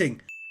stop fighting.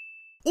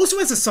 Also,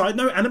 as a side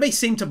note, anime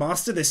seemed to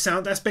master this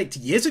sound aspect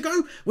years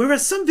ago,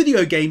 whereas some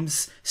video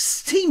games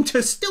seem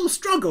to still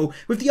struggle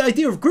with the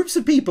idea of groups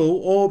of people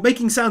or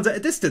making sounds at a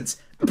distance.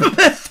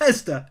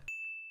 Bethesda!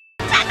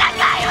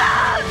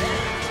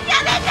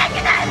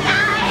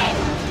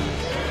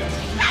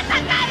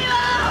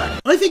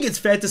 I think it's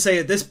fair to say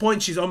at this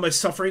point she's almost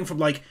suffering from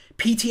like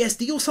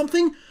PTSD or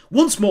something.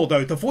 Once more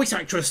though, the voice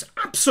actress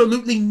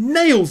absolutely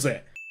nails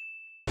it.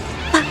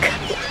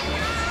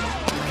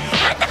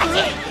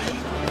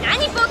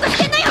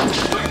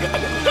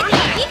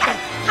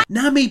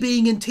 Nami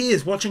being in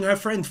tears watching her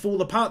friend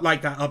fall apart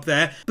like that up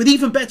there, but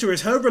even better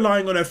is her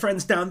relying on her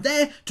friends down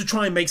there to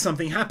try and make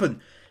something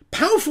happen.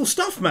 Powerful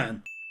stuff,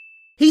 man.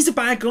 He's a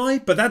bad guy,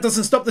 but that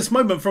doesn't stop this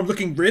moment from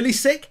looking really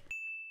sick.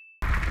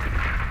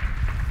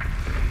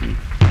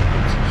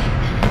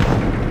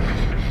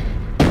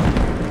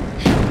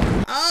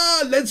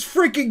 Ah, let's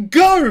freaking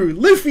go!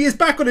 Luffy is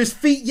back on his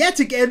feet yet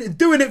again,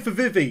 doing it for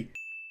Vivi.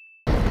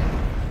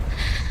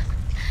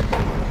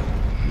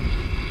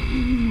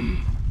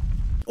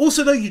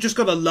 Also though, you just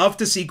gotta love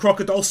to see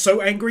Crocodile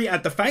so angry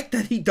at the fact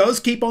that he does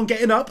keep on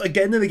getting up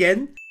again and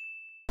again.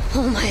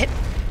 お前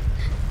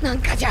なん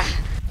かじゃ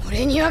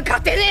俺には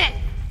勝てね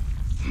え。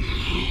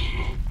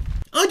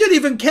 I don't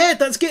even care,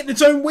 that's getting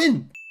its own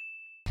win.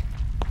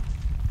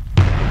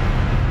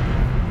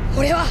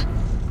 俺は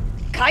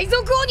海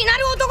賊王にな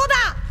る男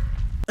だ。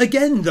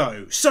 Again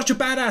though, such a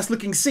badass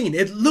looking scene,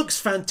 it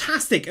looks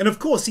fantastic, and of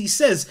course he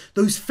says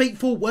those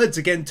fateful words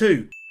again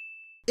too.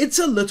 It's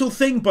a little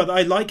thing, but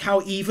I like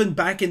how even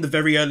back in the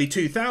very early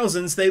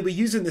 2000s they were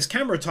using this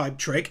camera type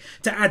trick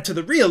to add to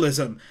the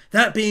realism,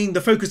 that being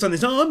the focus on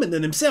his arm and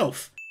then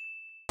himself.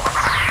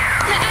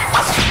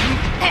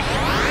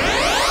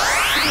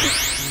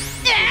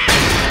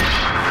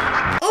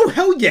 Oh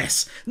hell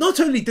yes! Not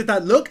only did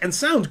that look and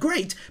sound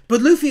great,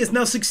 but Luffy has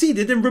now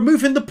succeeded in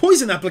removing the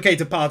poison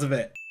applicator part of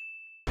it.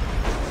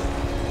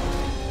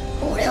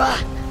 俺は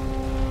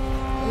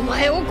お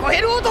前を超え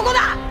る男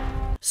だ。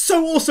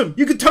 So awesome!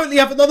 You could totally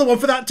have another one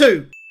for that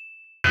too!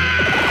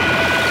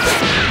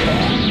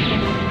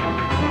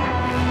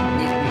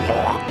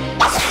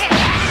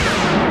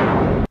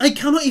 I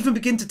cannot even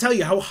begin to tell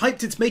you how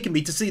hyped it's making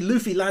me to see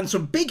Luffy land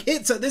some big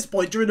hits at this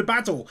point during the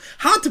battle.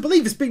 Hard to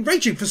believe it's been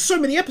raging for so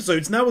many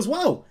episodes now as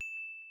well.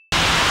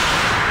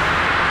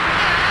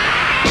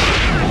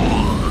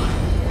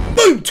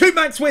 Boom! 2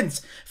 max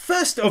wins!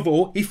 First of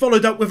all, he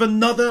followed up with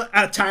another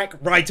attack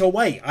right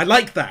away. I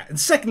like that. And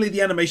secondly,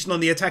 the animation on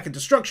the attack and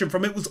destruction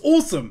from it was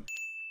awesome.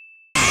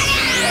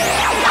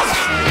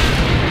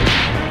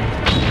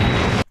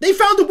 They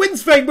found a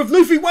wins vein with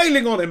Luffy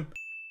wailing on him.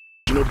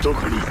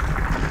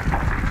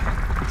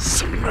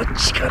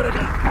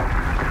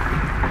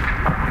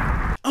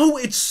 Oh,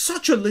 it's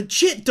such a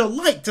legit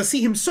delight to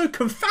see him so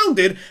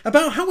confounded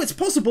about how it's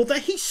possible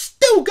that he's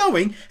still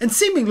going and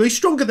seemingly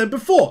stronger than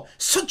before.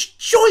 Such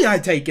joy I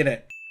take in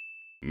it.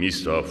 ミ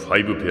スター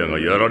5ペアが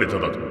やられた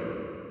だと。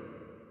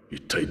一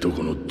体ど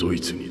このド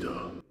イツにだ。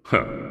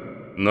は、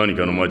何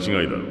かの間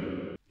違いだろ。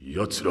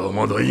奴らは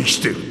まだ生き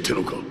てるって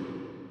のか。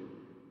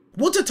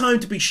 What a time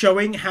to be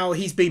showing how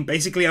he's been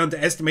basically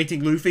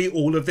underestimating Luffy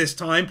all of this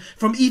time,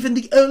 from even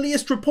the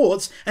earliest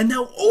reports, and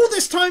now all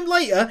this time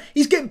later,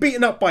 he's getting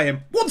beaten up by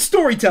him. What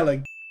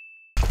storytelling!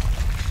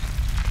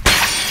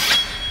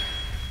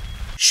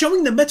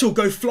 Showing the metal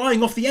go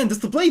flying off the end as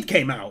the blade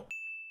came out.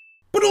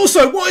 But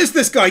also, what is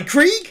this guy,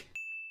 Krieg?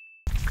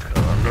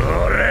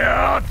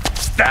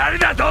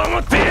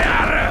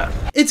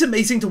 It's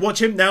amazing to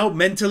watch him now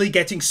mentally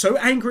getting so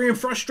angry and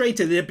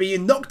frustrated at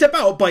being knocked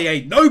about by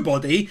a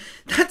nobody.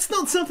 That's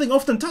not something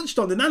often touched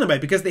on in anime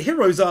because the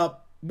heroes are,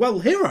 well,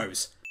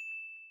 heroes.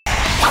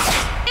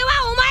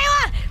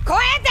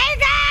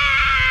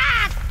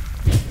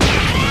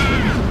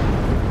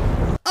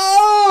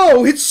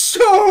 Oh, it's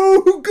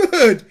so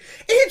good!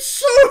 It's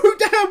so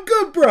damn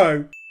good,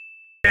 bro!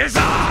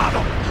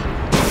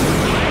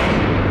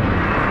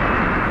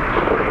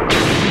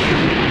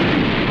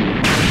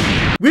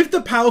 With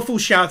the powerful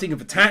shouting of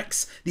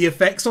attacks, the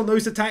effects on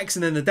those attacks,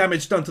 and then the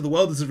damage done to the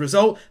world as a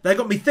result, that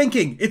got me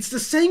thinking, it's the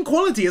same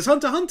quality as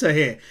Hunter x Hunter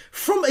here,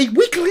 from a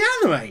weekly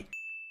anime!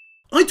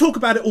 I talk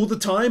about it all the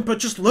time, but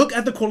just look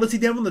at the quality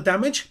there on the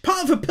damage.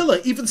 Part of a pillar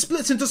even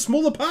splits into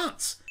smaller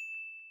parts.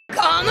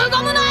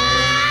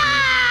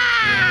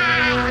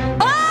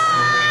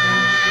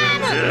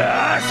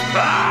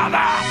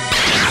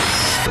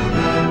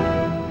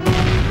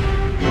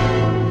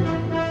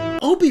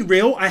 I'll be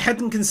real, I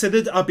hadn't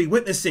considered I'd be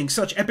witnessing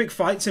such epic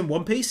fights in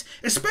One Piece,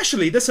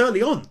 especially this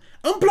early on.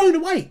 I'm blown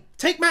away.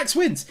 Take max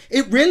wins.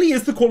 It really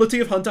is the quality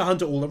of Hunter x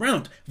Hunter all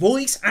around.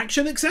 Voice,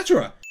 action,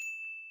 etc.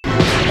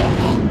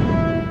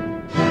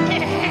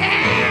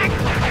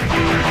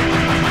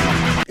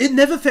 It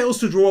never fails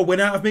to draw a win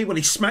out of me when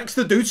he smacks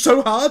the dude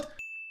so hard.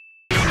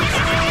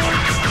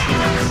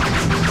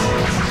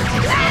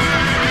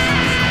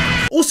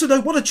 Also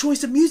though, what a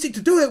choice of music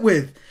to do it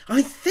with!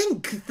 I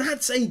think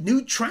that's a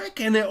new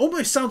track and it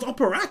almost sounds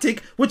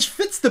operatic, which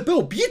fits the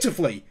bill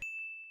beautifully.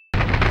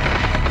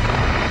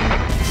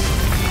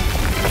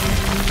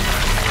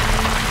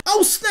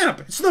 Oh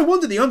snap! It's no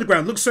wonder the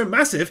underground looks so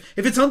massive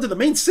if it's under the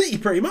main city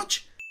pretty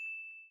much.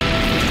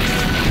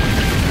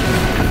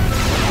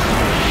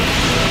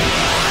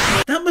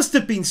 That must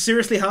have been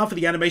seriously hard for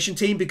the animation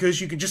team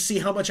because you can just see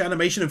how much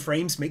animation and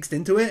frames mixed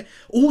into it,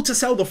 all to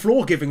sell the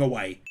floor giving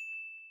away.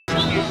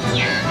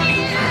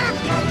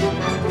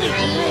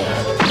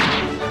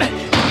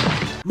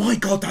 My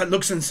god, that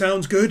looks and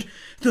sounds good.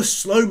 The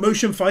slow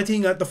motion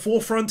fighting at the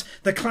forefront,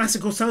 the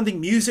classical sounding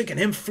music and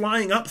him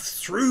flying up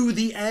through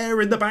the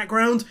air in the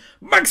background.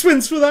 Max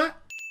wins for that!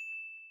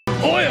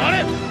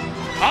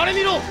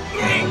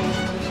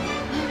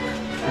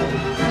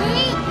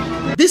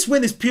 This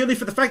win is purely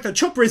for the fact that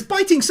Chopper is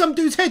biting some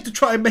dude's head to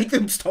try and make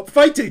them stop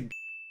fighting.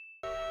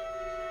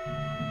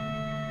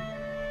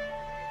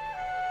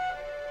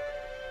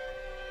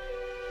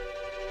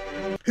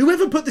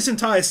 Whoever put this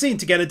entire scene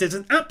together did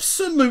an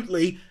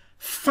absolutely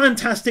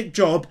fantastic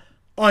job.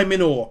 I'm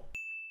in awe.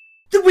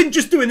 The wind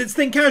just doing its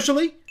thing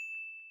casually.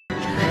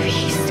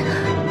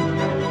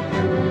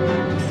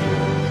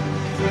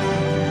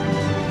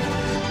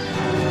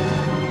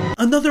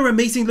 Another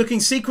amazing looking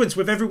sequence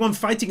with everyone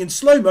fighting in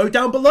slow-mo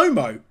down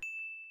below-mo.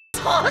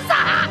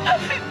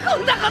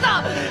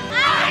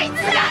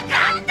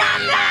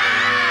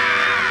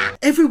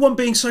 Everyone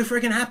being so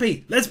friggin'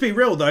 happy. Let's be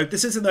real though,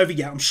 this isn't over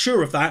yet, I'm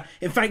sure of that.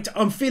 In fact,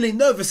 I'm feeling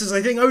nervous as I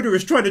think Oda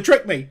is trying to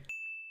trick me.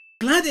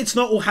 Glad it's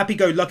not all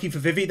happy-go-lucky for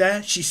Vivi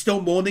there. She's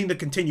still mourning the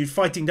continued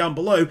fighting down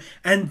below,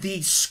 and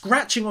the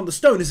scratching on the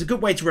stone is a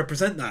good way to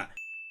represent that.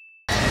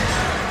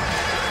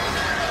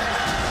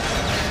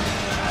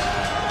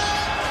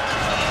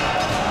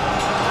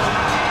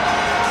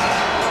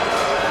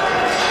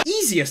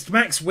 Easiest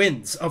max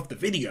wins of the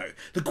video.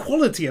 The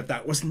quality of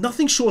that was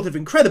nothing short of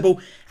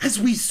incredible as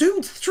we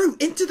zoomed through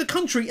into the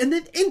country and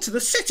then into the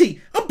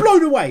city. I'm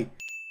blown away.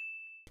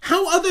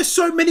 How are there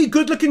so many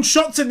good looking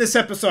shots in this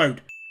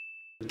episode?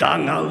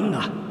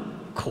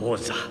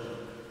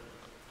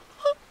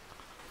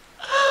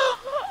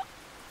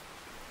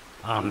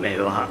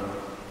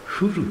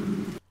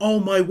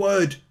 Oh my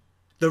word.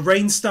 The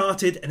rain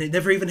started and it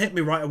never even hit me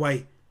right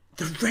away.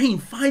 The rain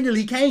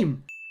finally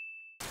came.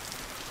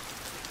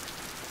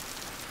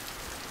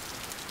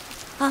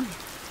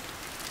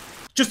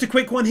 Just a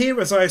quick one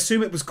here, as I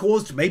assume it was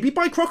caused maybe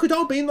by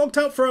Crocodile being knocked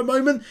out for a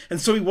moment and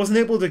so he wasn't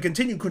able to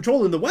continue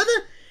controlling the weather.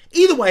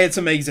 Either way, it's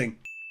amazing.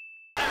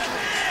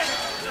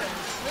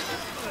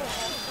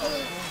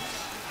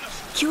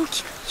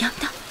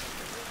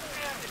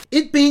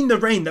 It being the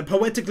rain that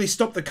poetically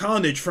stopped the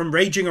carnage from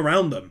raging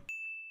around them.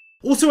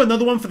 Also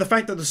another one for the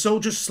fact that the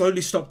soldiers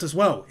slowly stopped as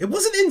well. It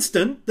wasn't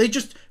instant, they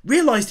just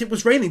realised it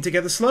was raining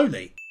together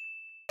slowly.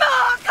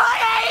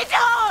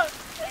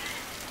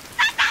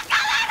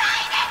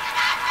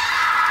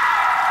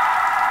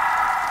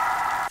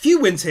 Few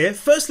wins here.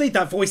 Firstly,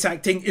 that voice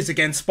acting is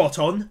again spot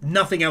on,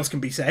 nothing else can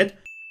be said.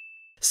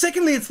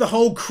 Secondly, it's the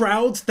whole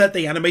crowd that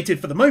they animated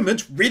for the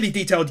moment, really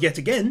detailed yet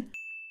again.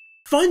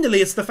 Finally,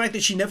 it's the fact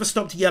that she never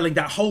stopped yelling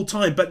that whole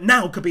time, but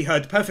now could be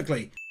heard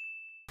perfectly.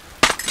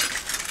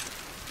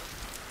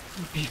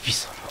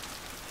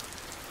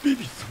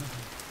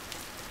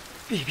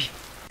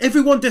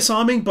 Everyone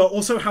disarming, but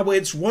also how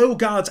it's royal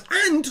guards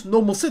and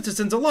normal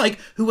citizens alike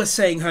who are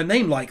saying her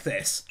name like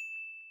this.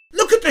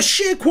 Look at the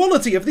sheer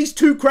quality of these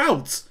two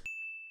crowds!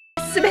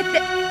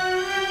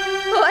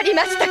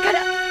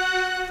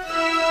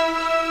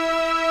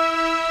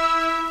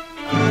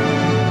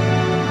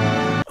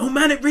 Oh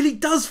man, it really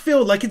does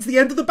feel like it's the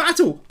end of the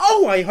battle!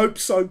 Oh, I hope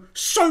so!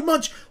 So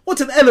much!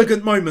 What an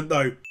elegant moment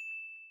though!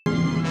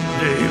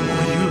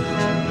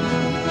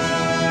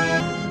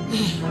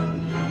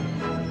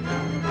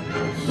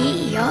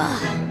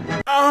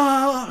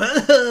 Ah,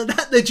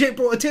 that legit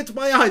brought a tear to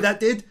my eye, that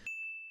did!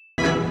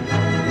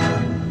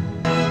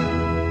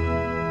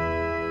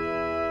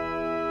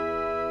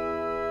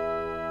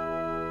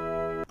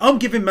 I'm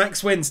giving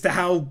max wins to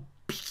how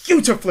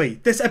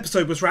beautifully this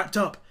episode was wrapped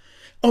up.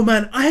 Oh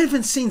man, I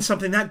haven't seen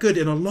something that good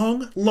in a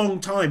long, long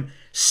time.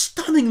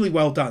 Stunningly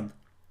well done.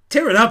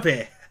 Tearing up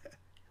here.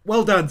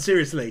 Well done,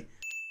 seriously.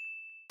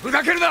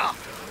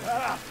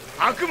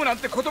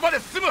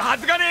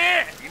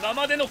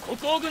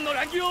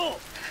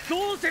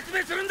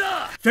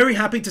 Very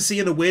happy to see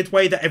in a weird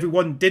way that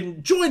everyone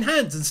didn't join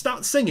hands and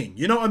start singing,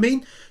 you know what I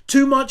mean?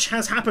 Too much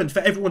has happened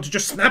for everyone to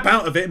just snap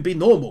out of it and be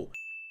normal.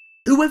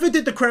 Whoever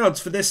did the crowds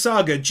for this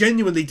saga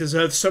genuinely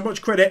deserves so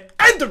much credit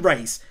and a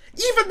raise.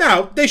 Even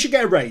now, they should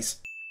get a raise.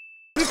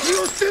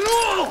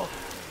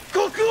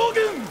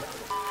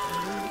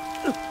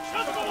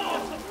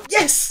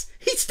 Yes!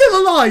 He's still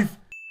alive!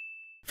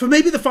 For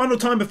maybe the final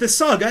time of this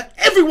saga,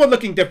 everyone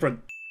looking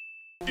different.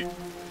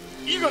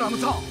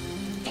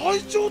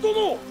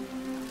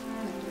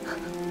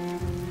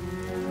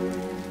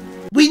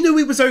 We knew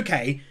he was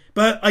okay,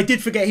 but I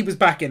did forget he was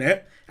back in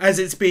it, as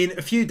it's been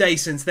a few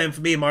days since then for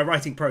me in my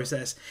writing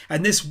process,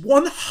 and this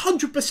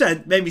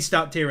 100% made me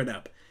start tearing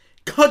up.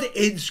 God,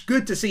 it's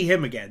good to see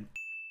him again.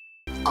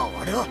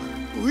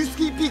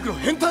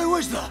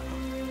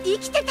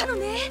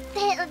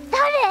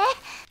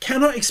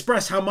 Cannot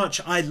express how much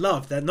I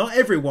love that not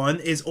everyone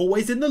is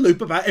always in the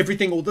loop about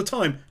everything all the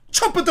time.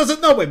 Chopper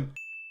doesn't know him!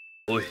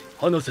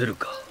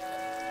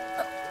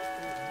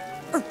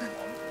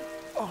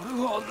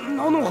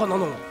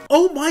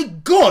 Oh my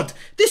god!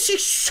 This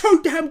is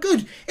so damn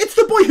good! It's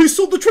the boy who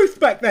saw the truth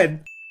back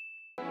then!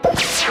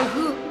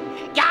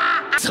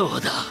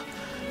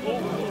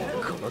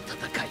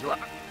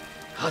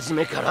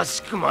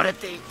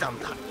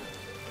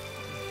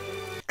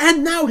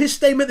 And now his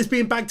statement is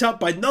being backed up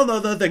by none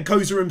other than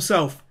Koza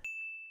himself.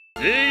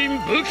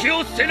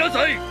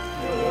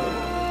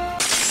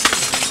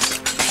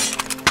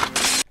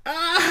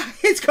 Ah,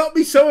 it's got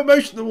me so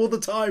emotional all the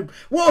time.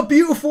 What a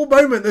beautiful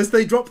moment as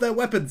they drop their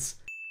weapons.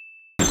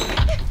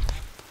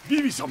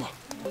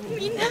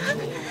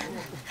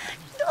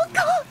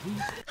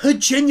 Her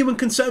genuine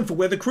concern for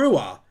where the crew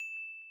are.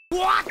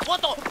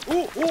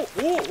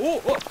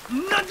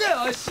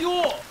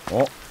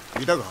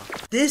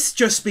 This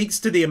just speaks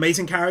to the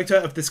amazing character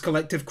of this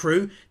collective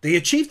crew. They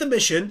achieved the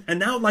mission, and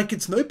now, like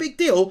it's no big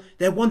deal,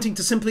 they're wanting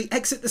to simply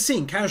exit the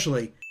scene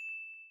casually.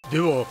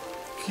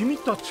 君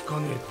たちか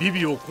ね、ビ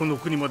ビをこの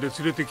国まで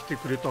連れてきて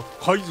くれた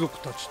海賊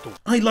たちと。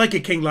 I like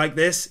a king like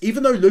this.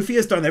 Even though Luffy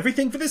has done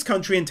everything for this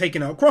country and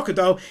taken out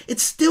Crocodile,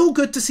 it's still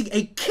good to see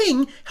a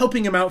king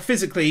helping him out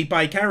physically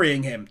by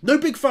carrying him. No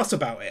big fuss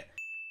about it.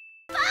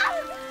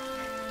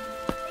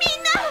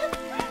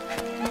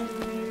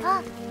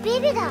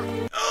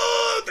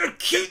 Oh, the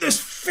cuteness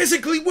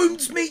physically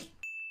wounds me.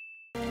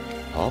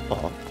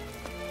 Papa?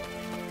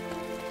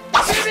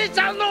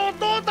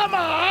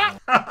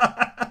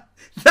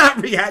 That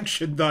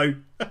reaction though.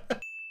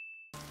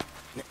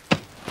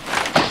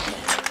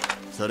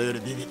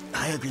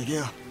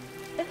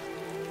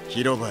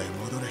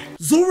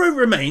 Zoro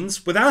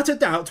remains, without a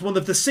doubt, one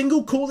of the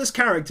single coolest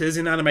characters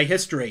in anime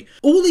history.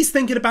 All he's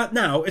thinking about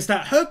now is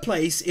that her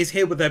place is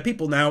here with her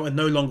people now and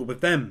no longer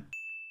with them.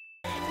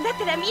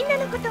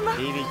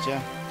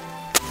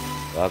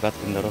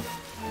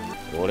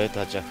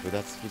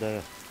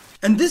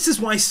 And this is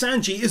why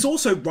Sanji is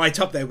also right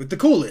up there with the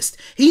coolest.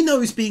 He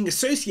knows being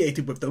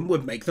associated with them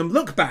would make them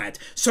look bad,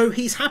 so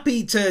he's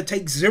happy to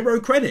take zero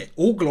credit,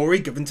 all glory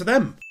given to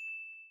them.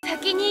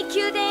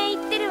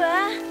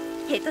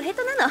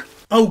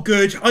 Oh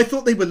good, I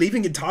thought they were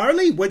leaving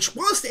entirely, which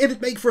whilst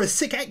it'd make for a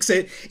sick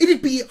exit,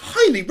 it'd be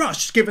highly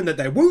rushed given that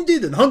they're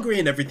wounded and hungry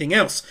and everything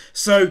else,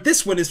 so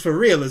this one is for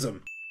realism.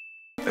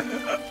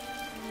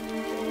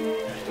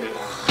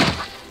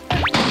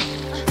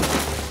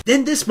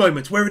 Then this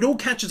moment where it all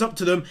catches up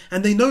to them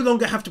and they no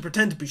longer have to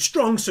pretend to be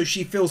strong, so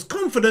she feels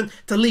confident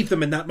to leave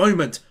them in that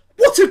moment.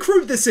 What a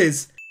crew this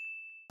is!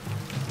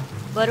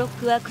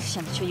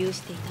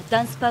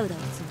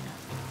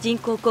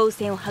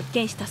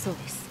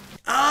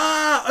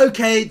 Ah,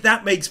 okay,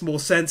 that makes more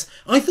sense.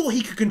 I thought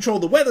he could control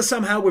the weather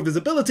somehow with his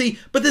ability,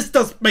 but this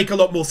does make a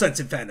lot more sense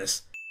in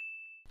fairness.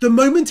 The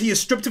moment he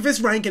is stripped of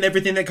his rank and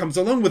everything that comes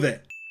along with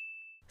it.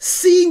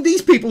 Seeing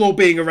these people all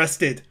being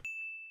arrested.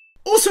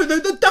 Also though,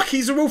 the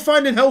duckies are all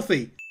fine and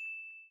healthy.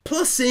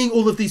 Plus seeing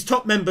all of these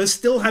top members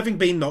still having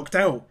been knocked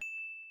out.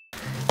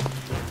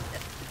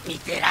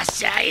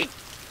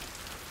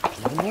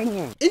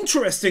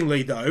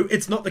 Interestingly though,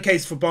 it's not the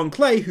case for Bon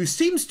Clay, who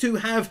seems to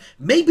have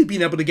maybe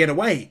been able to get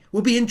away.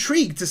 We'll be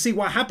intrigued to see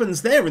what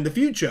happens there in the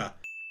future.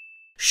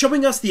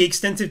 Showing us the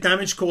extensive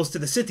damage caused to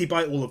the city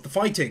by all of the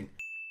fighting.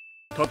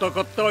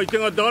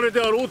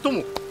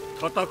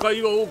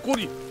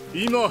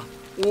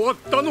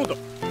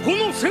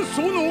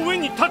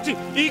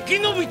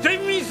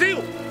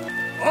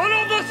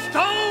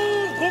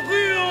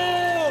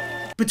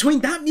 Between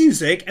that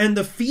music and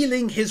the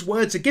feeling his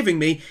words are giving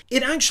me,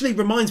 it actually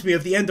reminds me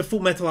of the end of Full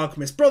Metal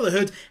Alchemist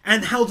Brotherhood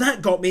and how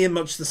that got me in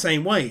much the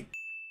same way.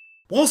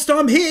 Whilst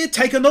I'm here,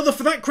 take another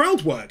for that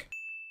crowd work.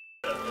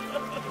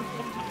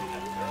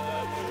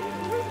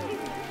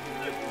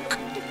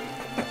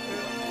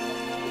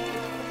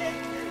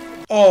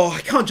 Oh,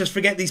 I can't just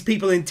forget these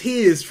people in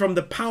tears from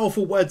the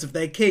powerful words of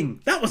their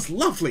king. That was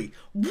lovely.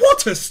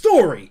 What a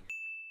story!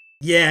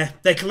 Yeah,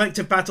 their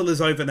collective battle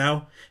is over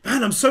now.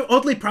 Man, I'm so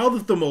oddly proud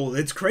of them all.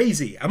 It's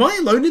crazy. Am I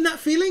alone in that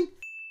feeling?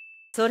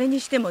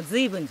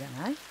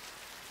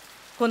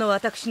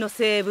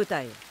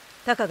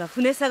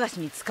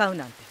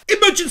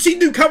 Emergency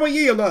new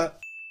Kawaii alert!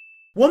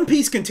 One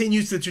Piece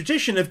continues the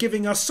tradition of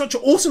giving us such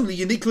awesomely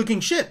unique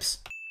looking ships.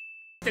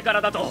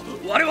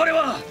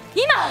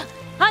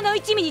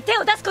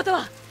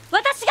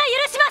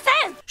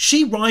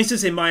 She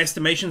rises in my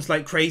estimations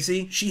like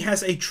crazy. She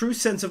has a true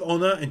sense of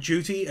honor and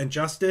duty and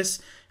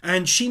justice,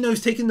 and she knows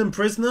taking them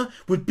prisoner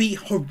would be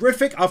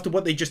horrific after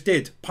what they just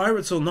did,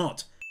 pirates or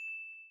not.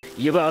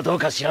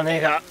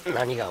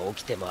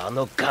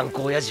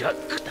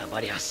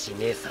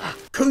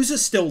 Koza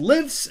still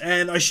lives,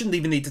 and I shouldn't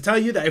even need to tell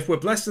you that if we're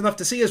blessed enough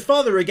to see his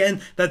father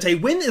again, that a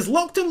win is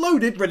locked and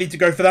loaded, ready to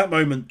go for that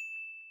moment.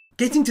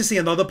 Getting to see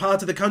another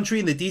part of the country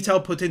and the detail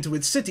put into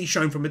its city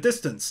shown from a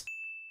distance.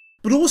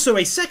 But also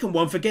a second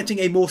one for getting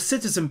a more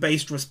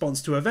citizen-based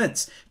response to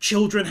events.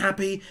 Children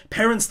happy,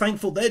 parents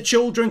thankful their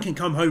children can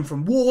come home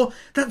from war.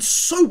 That's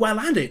so well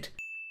added.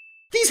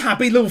 These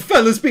happy little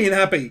fellas being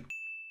happy.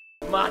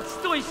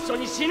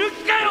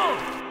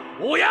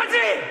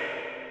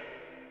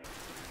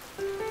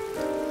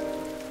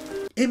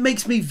 It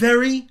makes me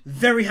very,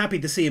 very happy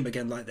to see him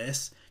again like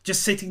this.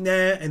 Just sitting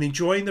there and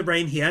enjoying the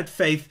rain he had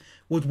faith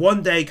would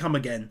one day come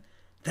again.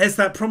 There's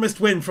that promised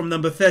win from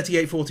number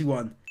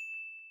 3841.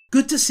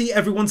 Good to see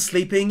everyone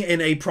sleeping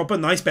in a proper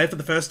nice bed for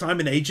the first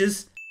time in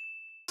ages.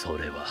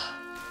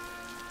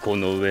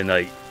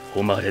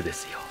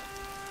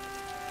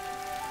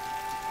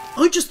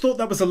 I just thought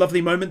that was a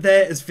lovely moment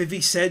there as Vivi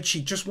said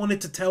she just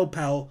wanted to tell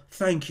Pell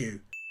thank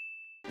you.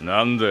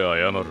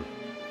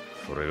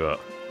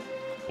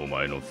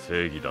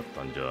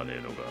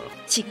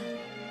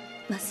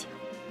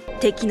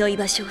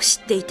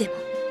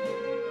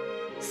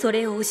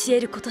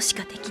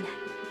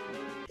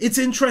 It's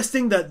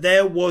interesting that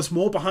there was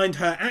more behind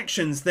her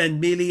actions than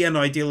merely an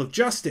ideal of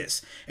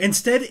justice.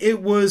 Instead,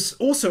 it was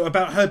also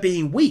about her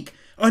being weak,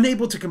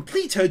 unable to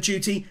complete her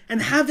duty,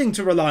 and having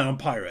to rely on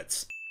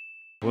pirates.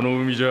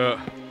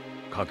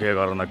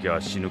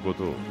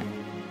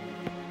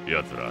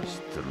 奴ら知っ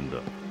てるんだ。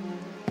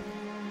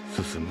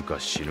進むか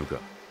死ぬか。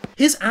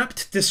 His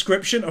apt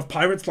description of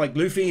pirates like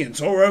Luffy and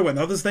Zoro and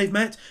others they've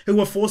met, who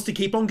were forced to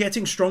keep on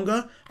getting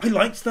stronger, I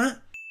liked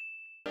that.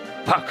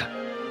 バカ。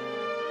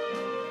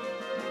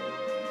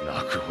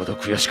泣くほど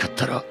悔しかっ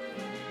たら、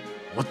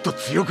もっと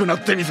強くな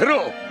ってみせ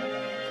ろ。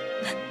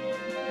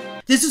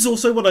 This is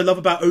also what I love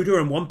about Oda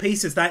and One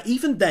Piece, is that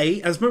even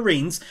they, as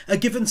Marines, are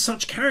given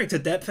such character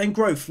depth and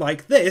growth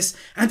like this,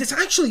 and it's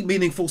actually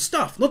meaningful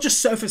stuff, not just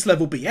surface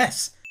level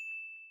BS.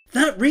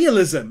 That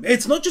realism,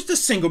 it's not just a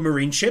single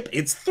Marine ship,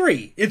 it's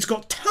 3. It's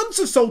got tons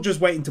of soldiers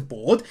waiting to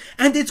board,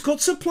 and it's got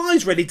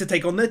supplies ready to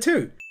take on there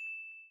too.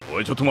 お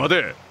いちょっと待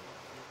て。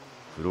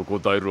クロコ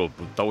ダイルを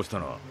ぶっ倒した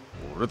のは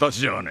俺たち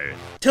じゃねえ。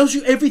 Tells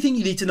you everything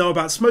you need to know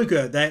about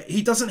Smoker, that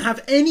he doesn't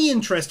have any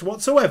interest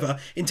whatsoever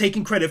in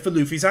taking credit for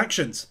Luffy's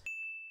actions.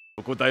 ク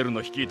ロコダイル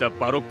の率いた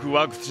バロック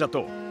ワークス社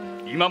と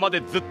今ま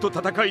でずっと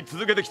戦い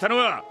続けてきたの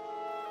は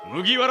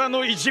麦わら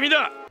の一味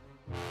だ。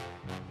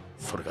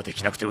それがで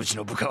きなくてうち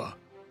の部下は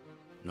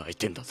泣い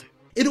てんだぜ。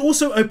 It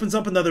also opens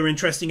up another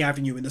interesting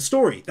avenue in the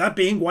story, that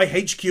being why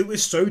HQ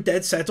is so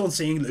dead set on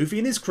seeing Luffy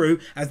and his crew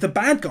as the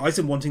bad guys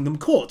and wanting them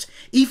caught,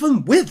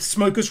 even with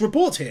Smoker's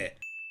report here.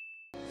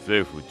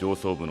 政府上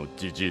層部の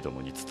ジジイど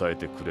もに伝え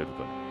てくれる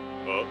か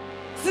な。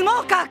スモ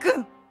ーカー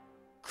君。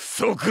ク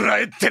ソくら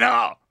えって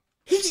な。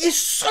 He is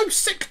so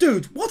sick,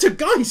 dude! What a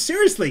guy,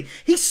 seriously!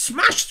 He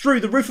smashed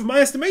through the roof of my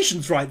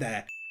estimations right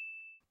there!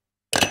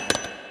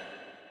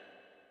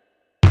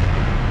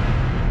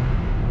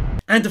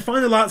 And a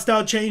final art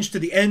style change to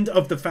the end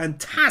of the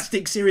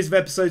fantastic series of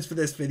episodes for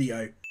this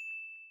video.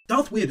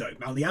 Darth Weirdo,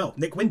 Mal Liao,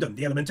 Nick Wyndham,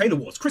 The Elementator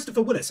Wars,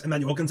 Christopher Willis,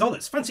 Emmanuel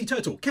Gonzalez, Fancy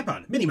Turtle,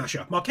 Kepan,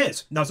 Minimasher,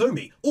 Marquez,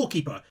 Nazomi,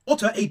 Orekeeper,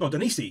 Otter A.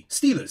 Bodonisi,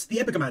 Steelers, The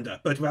Epic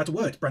Commander, Bird Without a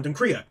Word, Brandon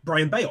Creer,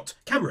 Brian Bayot,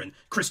 Cameron,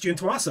 Christian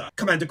Tuasa,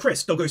 Commander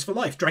Chris, Doggos for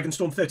Life,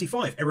 Dragonstorm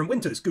 35, Aaron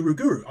Winters,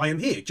 Guru, I Am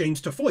Here,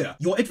 James Tafoya,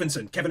 Yor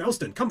Edvinson, Kevin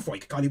Elston,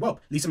 Cumfoik, Kylie Wub,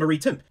 Lisa Marie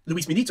Timp,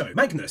 Luis Minito,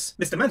 Magnus,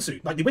 Mr.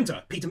 Mansu, Nightly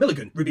Winter, Peter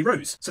Milligan, Ruby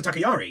Rose,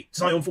 Satakayari,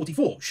 Zion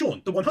 44,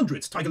 Sean, The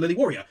 100s, Tiger Lily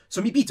Warrior,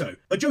 Sumi Bito,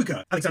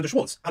 Ajoka, Alexander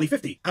Schwartz, Ali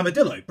 50,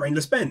 Amadillo,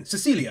 Brainless Ben,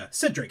 Cecilia,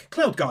 Cedric,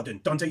 Cloud Garden,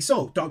 Dante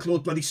Soul, Dark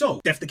Lord Bloody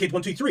Soul, Def the Kid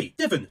 123,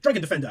 Devon,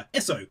 Dragon Defender,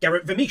 Esso,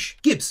 Garrett Vermish,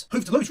 Gibbs,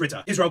 Hoof to Lowe's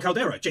Ritter, Israel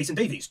Caldera, Jason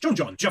Davies, John,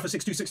 Juffa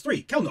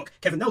 6263, Kelnock,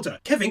 Kevin Nelter,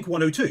 Kevink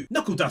 102,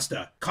 Knuckle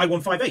Duster, Kai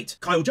 158,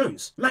 Kyle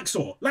Jones,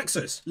 Laxor,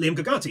 Laxus, Liam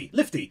Gagati,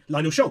 Lifty,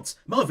 Lionel Schultz,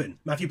 Marvin,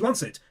 Matthew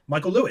Blansett,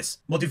 Michael Lewis,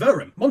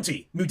 Modiverum,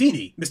 Monty,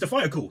 Mudini, Mr.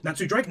 Firecool,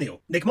 Natsu Dragneel,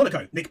 Nick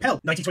Monaco, Nick Pell,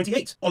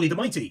 9028, Ollie the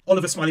Mighty,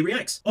 Oliver Smiley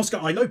Reacts, Oscar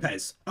I.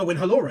 Lopez, Owen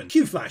Halloran,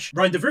 Q Flash,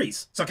 Ryan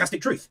DeVries,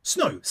 Sarcastic Truth,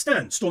 Snow,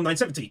 Stan, Storm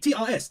 970,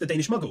 TRS, The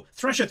Danish Muggle,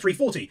 Thrasher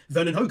 340,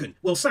 Vernon Hogan,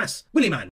 Will Sass, Willie Man,